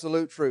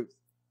absolute truth,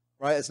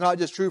 right? It's not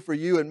just true for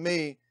you and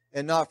me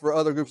and not for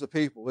other groups of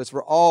people. It's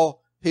for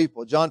all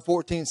people. John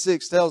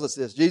 14:6 tells us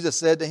this. Jesus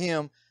said to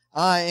him,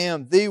 I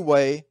am the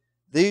way,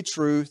 the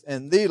truth,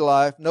 and the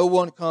life. No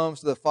one comes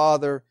to the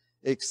Father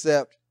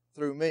except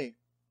through me.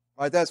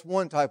 Right? That's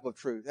one type of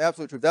truth,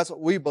 absolute truth. That's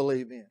what we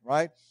believe in,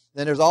 right?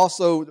 Then there's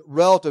also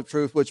relative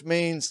truth, which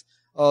means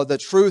the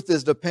truth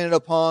is dependent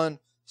upon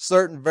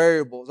certain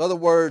variables. In other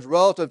words,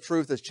 relative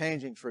truth is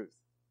changing truth.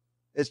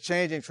 It's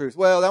changing truth.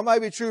 Well, that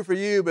might be true for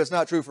you, but it's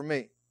not true for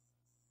me.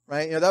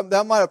 Right? You know,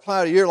 that might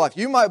apply to your life.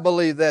 You might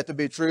believe that to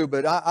be true,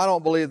 but I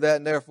don't believe that,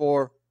 and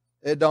therefore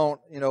it don't,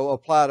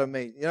 apply to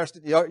me.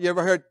 You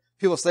ever heard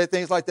people say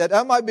things like that?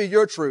 That might be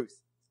your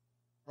truth.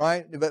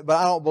 Right? But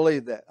I don't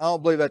believe that. I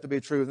don't believe that to be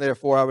true, and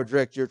therefore I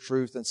reject your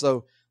truth. And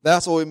so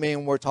that's what we mean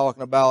when we're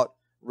talking about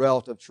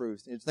relative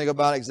truth. You think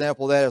about an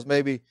example of that as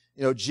maybe,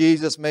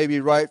 Jesus may be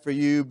right for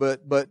you,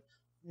 but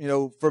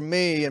for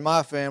me and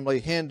my family,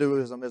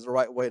 Hinduism is the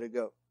right way to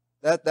go.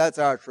 That's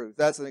our truth.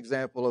 That's an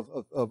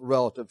example of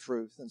relative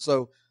truth. And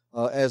so,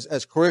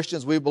 as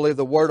Christians, we believe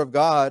the Word of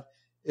God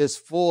is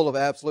full of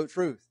absolute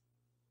truth.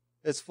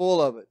 It's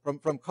full of it,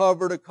 from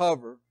cover to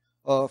cover,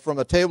 from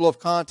a table of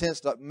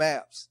contents to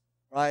maps,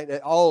 right?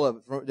 All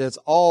of it. It's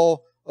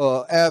all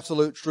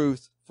absolute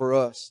truth for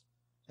us.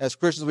 As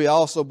Christians, we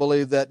also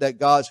believe that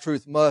God's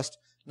truth must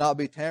not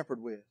be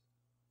tampered with.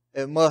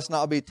 It must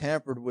not be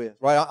tampered with,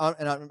 right? I'm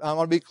going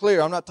to be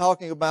clear. I'm not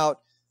talking about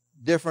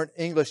different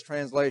English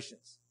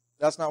translations.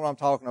 That's not what I'm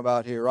talking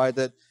about here, right?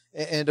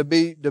 And to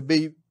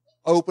be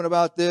open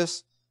about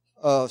this,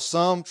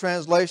 some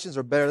translations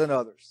are better than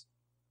others.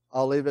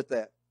 I'll leave it at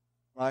that,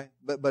 right?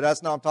 But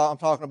that's not what I'm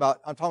talking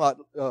about. I'm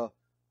talking about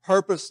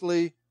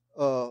purposely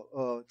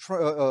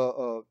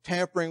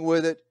tampering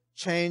with it,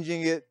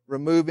 changing it,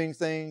 removing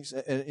things,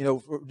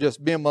 and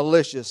just being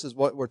malicious is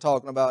what we're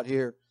talking about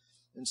here.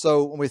 And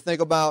so when we think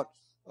about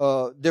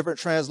different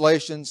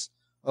translations,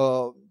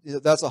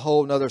 that's a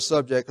whole other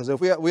subject. Because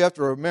if we have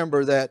to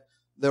remember that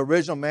the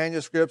original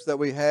manuscripts that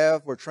we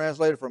have were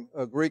translated from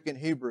Greek and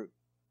Hebrew,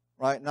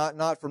 right?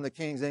 Not from the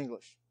King's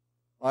English,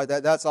 right?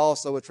 That's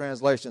also a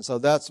translation. So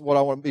that's what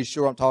I want to be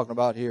sure I'm talking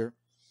about here.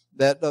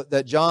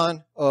 That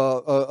John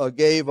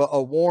gave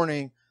a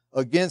warning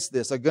against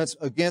this,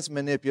 against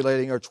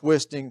manipulating or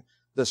twisting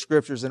the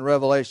Scriptures in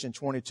Revelation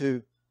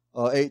 22.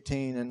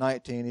 18 and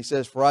 19. He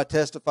says, for I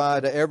testify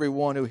to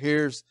everyone who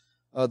hears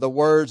the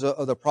words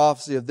of the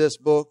prophecy of this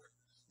book.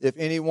 If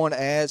anyone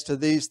adds to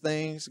these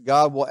things,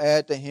 God will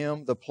add to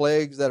him the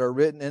plagues that are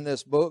written in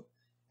this book.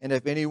 And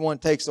if anyone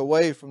takes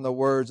away from the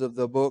words of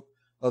the book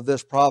of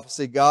this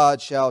prophecy,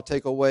 God shall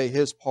take away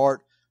his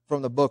part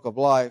from the book of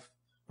life,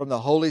 from the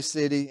holy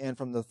city, and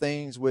from the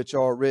things which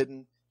are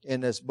written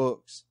in this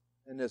book.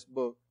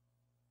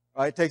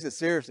 Right? It takes it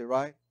seriously,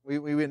 right? We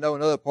know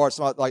in other parts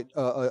like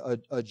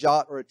a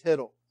jot or a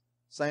tittle,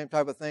 same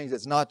type of things.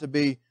 It's not to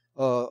be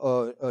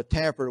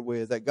tampered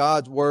with. That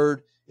God's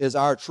word is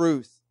our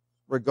truth,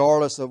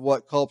 regardless of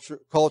what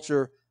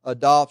culture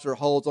adopts or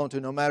holds on to.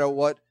 No matter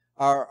what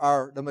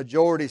the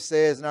majority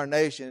says in our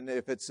nation,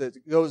 if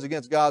it goes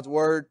against God's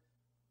word,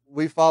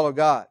 we follow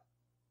God.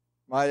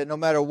 Right? And no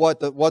matter what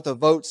the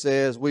vote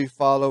says, we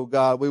follow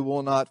God. We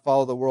will not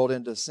follow the world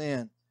into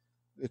sin,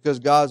 because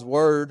God's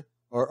word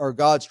or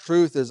God's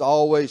truth is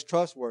always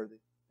trustworthy.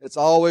 It's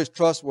always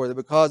trustworthy,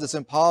 because it's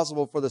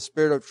impossible for the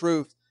Spirit of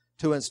truth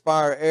to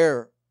inspire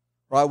error.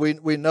 Right?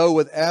 We know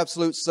with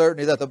absolute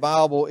certainty that the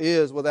Bible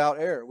is without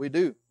error. We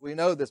do. We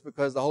know this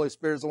because the Holy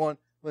Spirit is the one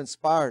who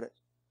inspired it.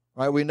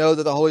 Right? We know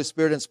that the Holy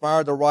Spirit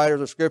inspired the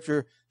writers of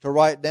Scripture to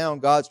write down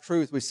God's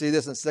truth. We see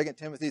this in 2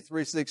 Timothy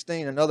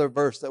 3:16, another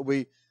verse that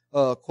we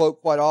quote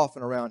quite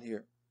often around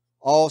here.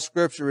 All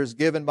Scripture is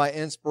given by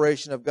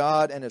inspiration of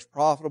God and is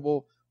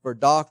profitable for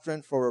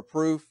doctrine, for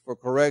reproof, for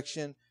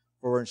correction,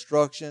 for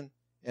instruction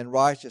in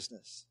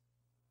righteousness.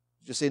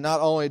 You see, not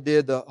only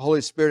did the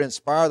Holy Spirit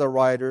inspire the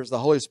writers, the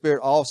Holy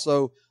Spirit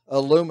also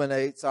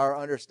illuminates our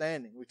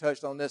understanding. We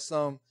touched on this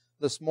some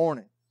this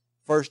morning.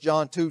 1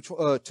 John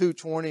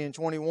 2:20 and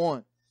 21.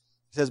 It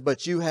says,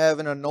 "But you have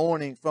an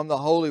anointing from the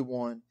Holy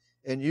One,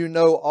 and you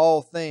know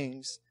all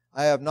things.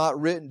 I have not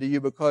written to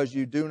you because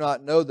you do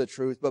not know the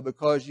truth, but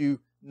because you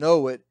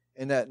know it,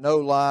 and that no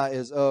lie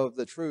is of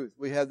the truth."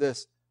 We have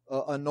this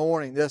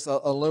anointing, this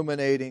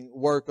illuminating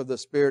work of the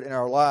Spirit in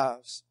our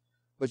lives.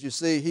 But you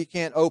see, He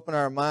can't open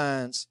our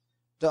minds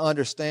to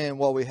understand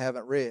what we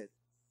haven't read.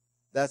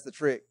 That's the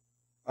trick.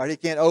 All right? He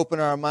can't open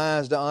our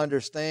minds to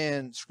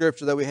understand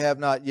Scripture that we have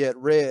not yet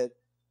read.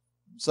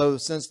 So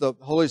since the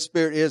Holy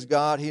Spirit is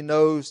God, He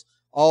knows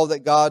all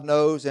that God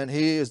knows, and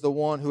He is the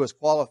one who is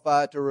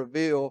qualified to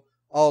reveal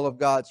all of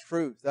God's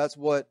truth. That's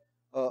what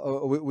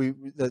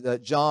that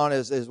John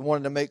is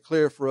wanting to make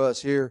clear for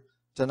us here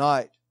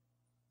tonight.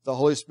 The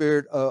Holy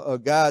Spirit also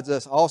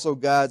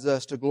guides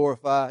us to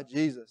glorify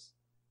Jesus.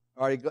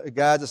 All right, He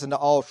guides us into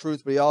all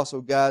truth, but He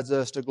also guides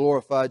us to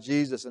glorify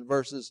Jesus. In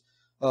verses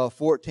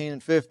 14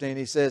 and 15,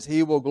 He says,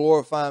 "He will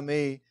glorify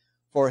me,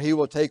 for He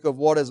will take of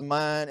what is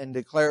mine and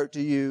declare it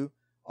to you.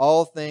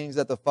 All things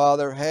that the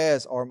Father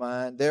has are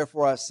mine.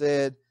 Therefore I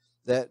said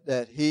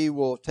that He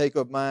will take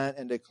of mine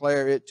and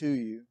declare it to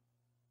you."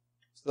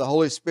 So the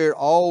Holy Spirit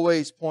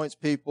always points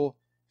people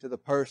to the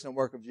person and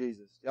work of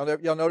Jesus.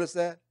 Y'all notice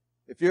that?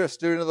 If you're a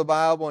student of the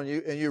Bible and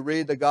you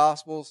read the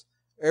Gospels,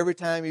 every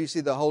time you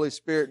see the Holy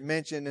Spirit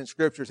mentioned in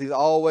Scriptures, He's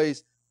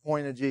always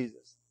pointing to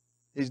Jesus.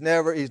 He's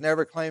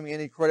never claiming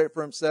any credit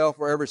for Himself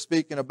or ever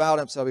speaking about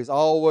Himself. He's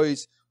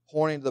always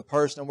pointing to the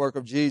person and work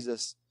of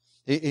Jesus.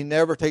 He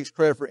never takes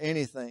credit for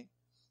anything.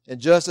 And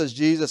just as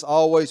Jesus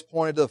always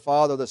pointed to the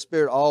Father, the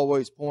Spirit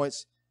always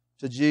points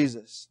to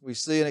Jesus. We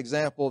see an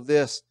example of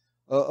this,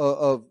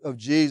 of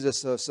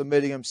Jesus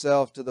submitting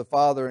Himself to the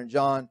Father in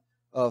John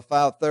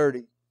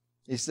 5:30.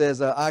 He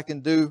says, I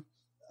can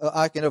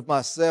of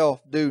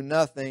myself do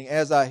nothing.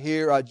 As I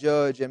hear, I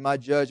judge, and my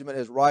judgment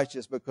is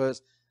righteous,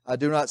 because I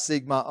do not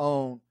seek my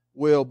own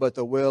will, but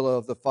the will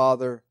of the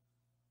Father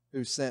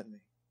who sent me.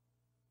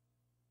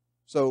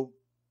 So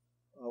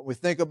we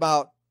think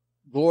about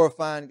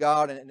glorifying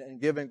God and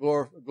giving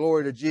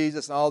glory to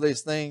Jesus and all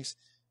these things.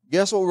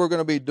 Guess what we're going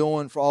to be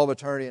doing for all of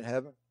eternity in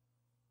heaven?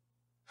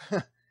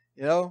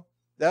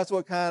 That's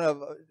what kind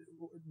of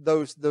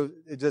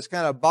it just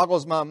kind of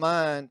boggles my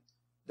mind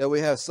that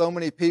we have so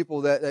many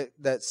people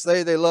that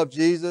say they love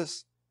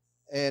Jesus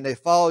and they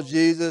follow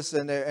Jesus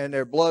and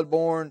they're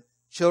blood-born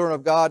children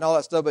of God and all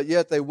that stuff, but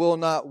yet they will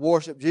not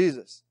worship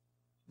Jesus.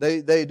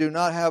 They do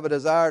not have a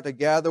desire to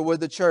gather with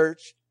the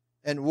church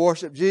and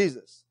worship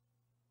Jesus.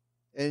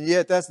 And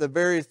yet that's the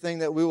very thing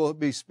that we will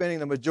be spending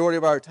the majority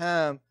of our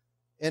time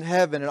in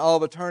heaven and all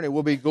of eternity.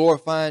 We'll be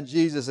glorifying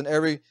Jesus in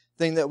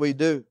everything that we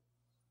do.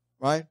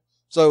 Right?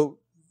 So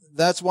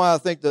that's why I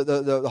think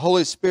the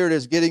Holy Spirit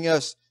is getting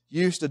us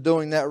used to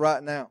doing that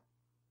right now.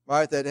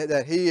 Right?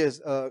 That He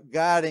is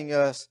guiding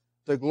us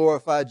to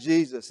glorify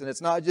Jesus. And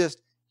it's not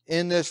just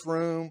in this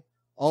room,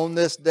 on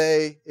this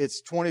day.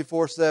 It's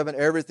 24/7.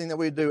 Everything that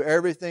we do,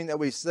 everything that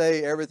we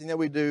say, everything that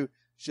we do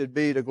should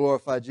be to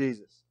glorify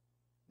Jesus.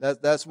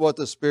 That's what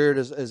the Spirit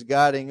is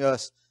guiding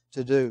us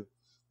to do.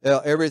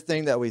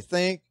 Everything that we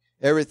think,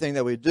 everything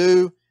that we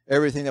do,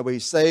 everything that we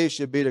say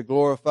should be to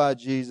glorify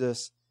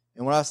Jesus.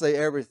 And when I say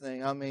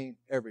everything, I mean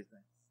everything.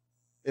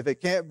 If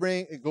it can't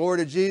bring glory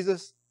to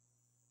Jesus,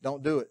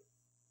 don't do it.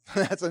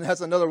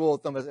 That's another rule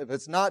of thumb. If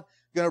it's not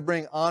going to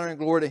bring honor and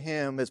glory to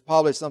Him, it's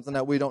probably something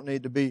that we don't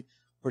need to be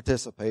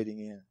participating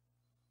in.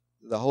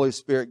 The Holy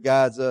Spirit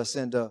guides us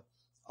into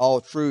all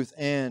truth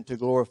and to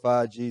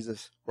glorify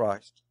Jesus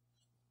Christ.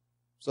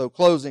 So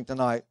closing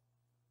tonight,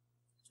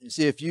 you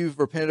see, if you've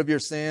repented of your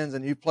sins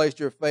and you've placed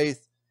your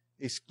faith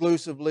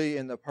exclusively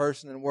in the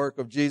person and work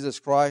of Jesus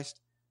Christ,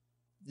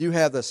 you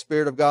have the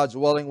Spirit of God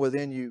dwelling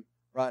within you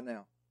right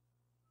now.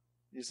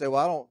 You say,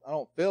 well, I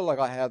don't feel like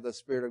I have the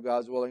Spirit of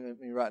God dwelling in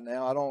me right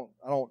now. I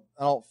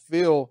don't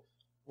feel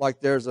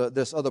like there's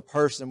this other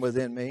person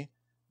within me.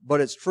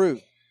 But it's true.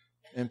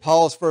 In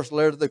Paul's first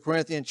letter to the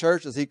Corinthian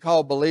churches, he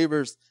called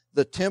believers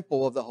the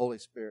temple of the Holy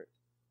Spirit.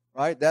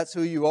 Right? That's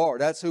who you are.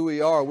 That's who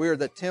we are. We are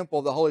the temple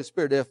of the Holy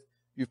Spirit if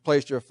you've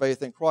placed your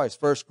faith in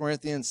Christ. 1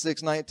 Corinthians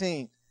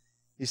 6:19,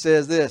 he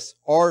says this,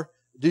 or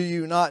do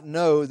you not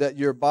know that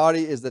your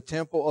body is the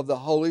temple of the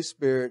Holy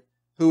Spirit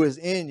who is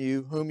in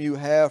you, whom you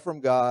have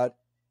from God,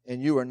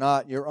 and you are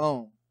not your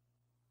own?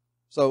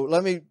 So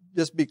let me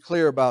just be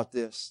clear about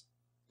this,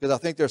 because I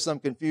think there's some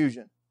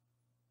confusion.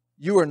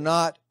 You are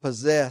not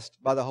possessed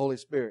by the Holy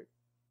Spirit.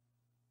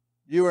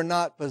 You are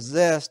not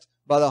possessed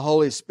by the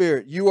Holy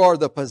Spirit. You are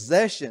the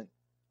possession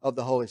of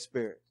the Holy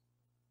Spirit.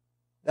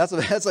 That's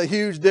a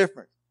huge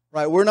difference,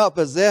 right? We're not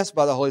possessed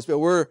by the Holy Spirit.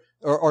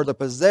 We're the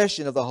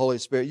possession of the Holy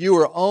Spirit. You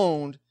are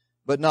owned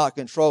but not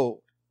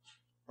controlled,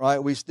 right?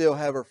 We still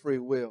have our free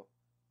will.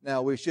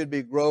 Now, we should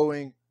be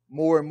growing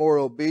more and more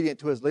obedient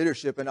to His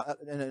leadership.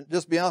 And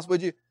just be honest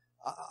with you,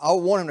 I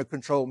want Him to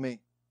control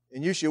me.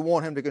 And you should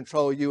want Him to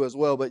control you as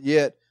well. But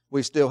yet,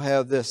 we still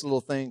have this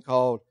little thing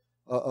called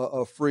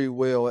a free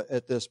will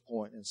at this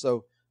point. And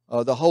so,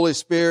 the Holy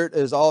Spirit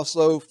is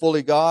also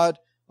fully God.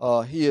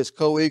 He is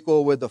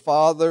co-equal with the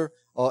Father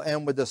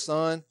and with the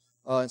Son.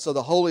 And so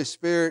the Holy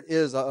Spirit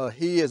is a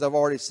He, as I've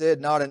already said,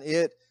 not an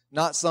it,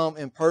 not some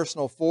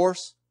impersonal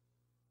force.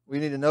 We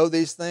need to know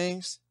these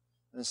things.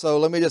 And so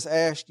let me just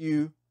ask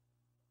you,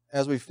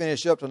 as we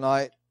finish up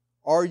tonight,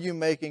 are you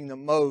making the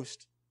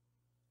most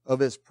of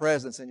His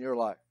presence in your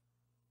life?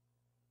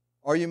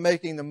 Are you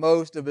making the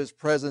most of His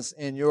presence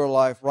in your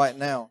life right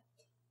now?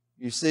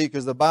 You see,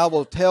 because the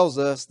Bible tells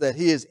us that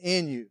He is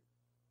in you,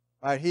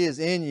 right? He is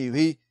in you.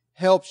 He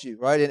helps you,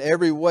 right? In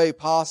every way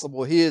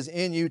possible. He is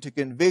in you to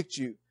convict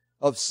you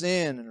of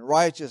sin and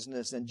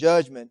righteousness and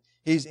judgment.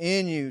 He's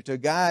in you to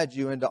guide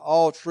you into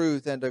all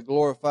truth and to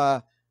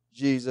glorify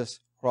Jesus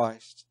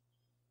Christ.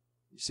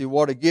 You see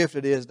what a gift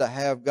it is to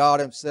have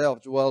God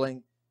Himself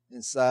dwelling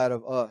inside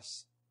of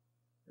us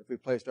if we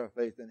placed our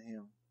faith in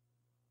Him.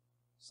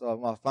 So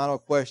my final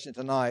question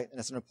tonight, and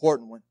it's an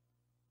important one.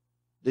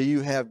 Do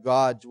you have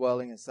God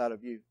dwelling inside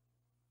of you?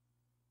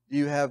 Do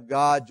you have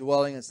God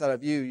dwelling inside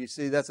of you? You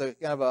see, that's a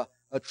kind of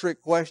a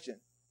trick question.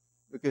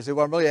 Because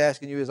what I'm really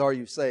asking you is, are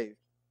you saved?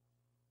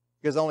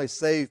 Because only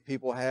saved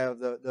people have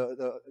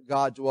the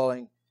God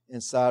dwelling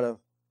inside of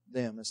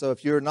them. And so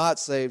if you're not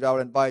saved, I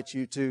would invite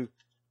you to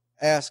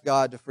ask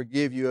God to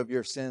forgive you of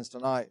your sins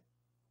tonight.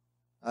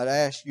 I'd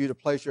ask you to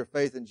place your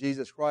faith in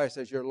Jesus Christ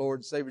as your Lord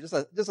and Savior.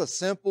 Just a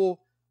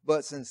simple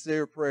but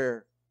sincere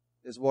prayer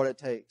is what it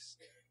takes.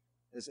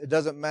 It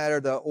doesn't matter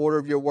the order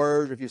of your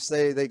words, if you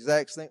say the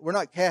exact thing. We're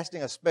not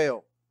casting a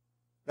spell.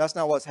 That's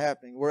not what's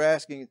happening. We're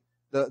asking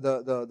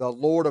the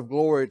Lord of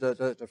glory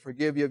to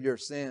forgive you of your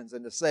sins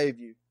and to save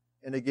you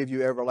and to give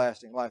you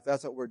everlasting life.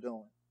 That's what we're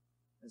doing.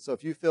 And so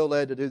if you feel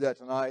led to do that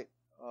tonight,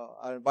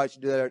 I invite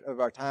you to do that of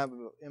our time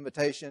of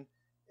invitation.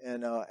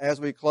 And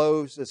as we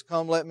close, just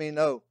come let me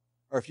know.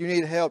 Or if you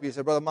need help, you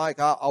say, Brother Mike,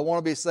 I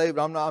want to be saved,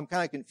 but I'm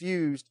kind of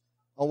confused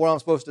on what I'm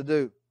supposed to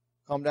do.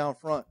 Come down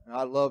front, and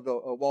I'd love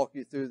to walk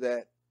you through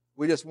that.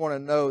 We just want to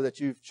know that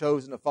you've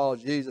chosen to follow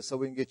Jesus so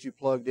we can get you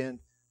plugged in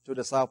to a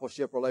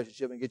discipleship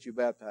relationship and get you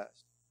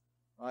baptized.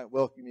 All right,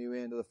 welcome you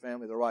into the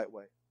family the right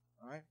way.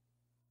 All right,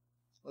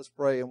 let's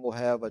pray and we'll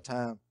have a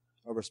time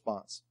of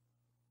response.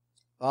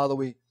 Father,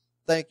 we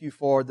thank you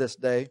for this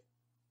day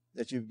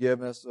that you've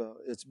given us.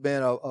 It's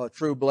been a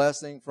true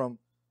blessing from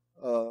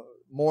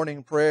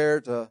morning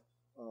prayer to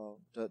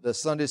the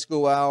Sunday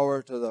school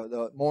hour, to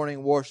the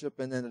morning worship,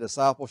 and then the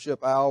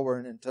discipleship hour.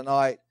 And then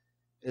tonight,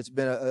 it's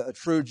been a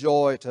true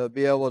joy to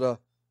be able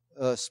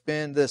to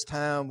spend this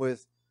time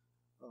with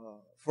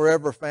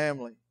Forever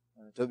Family,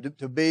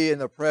 to be in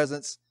the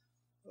presence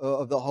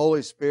of the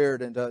Holy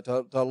Spirit and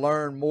to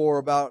learn more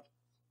about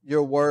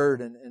your Word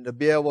and to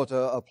be able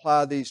to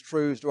apply these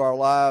truths to our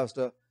lives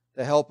to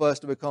help us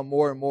to become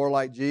more and more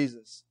like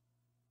Jesus.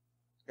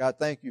 God,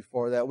 thank you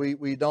for that.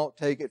 We don't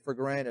take it for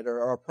granted,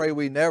 or I pray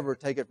we never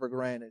take it for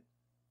granted.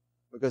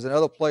 Because in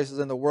other places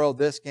in the world,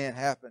 this can't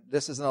happen.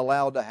 This isn't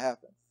allowed to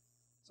happen.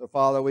 So,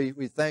 Father, we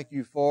thank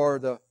you for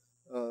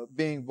the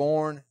being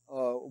born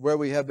where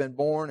we have been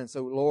born. And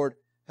so, Lord,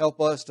 help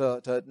us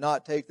to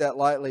not take that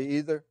lightly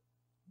either.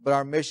 But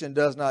our mission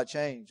does not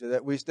change.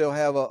 That we still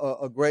have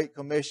a great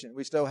commission.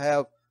 We still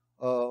have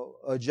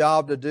a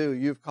job to do.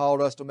 You've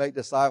called us to make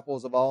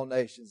disciples of all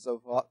nations.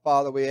 So,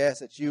 Father, we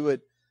ask that you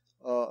would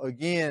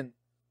again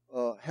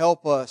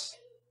help us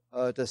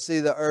to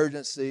see the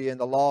urgency and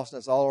the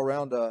lostness all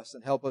around us,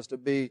 and help us to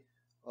be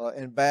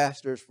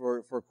ambassadors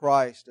for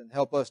Christ, and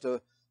help us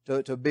to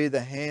be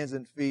the hands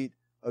and feet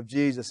of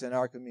Jesus in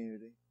our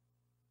community.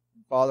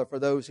 And Father, for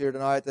those here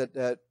tonight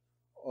that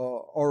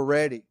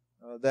already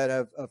that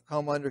have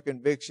come under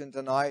conviction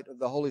tonight of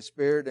the Holy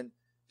Spirit, and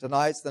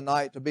tonight's the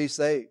night to be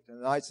saved.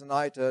 Tonight's the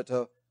night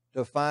to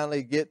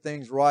finally get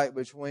things right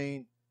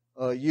between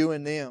you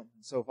and them.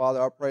 So,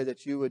 Father, I pray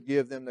that you would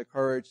give them the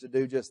courage to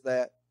do just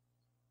that,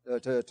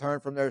 to turn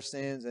from their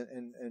sins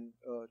and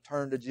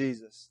turn to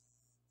Jesus.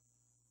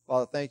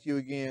 Father, thank you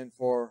again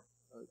for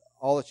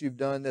all that you've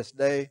done this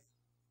day.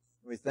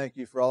 We thank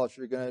you for all that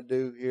you're going to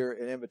do here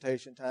at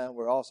Invitation Time.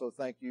 We also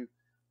thank you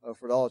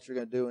for all that you're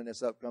going to do in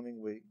this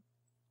upcoming week.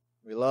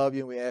 We love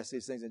you, and we ask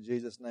these things in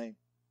Jesus' name.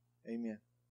 Amen.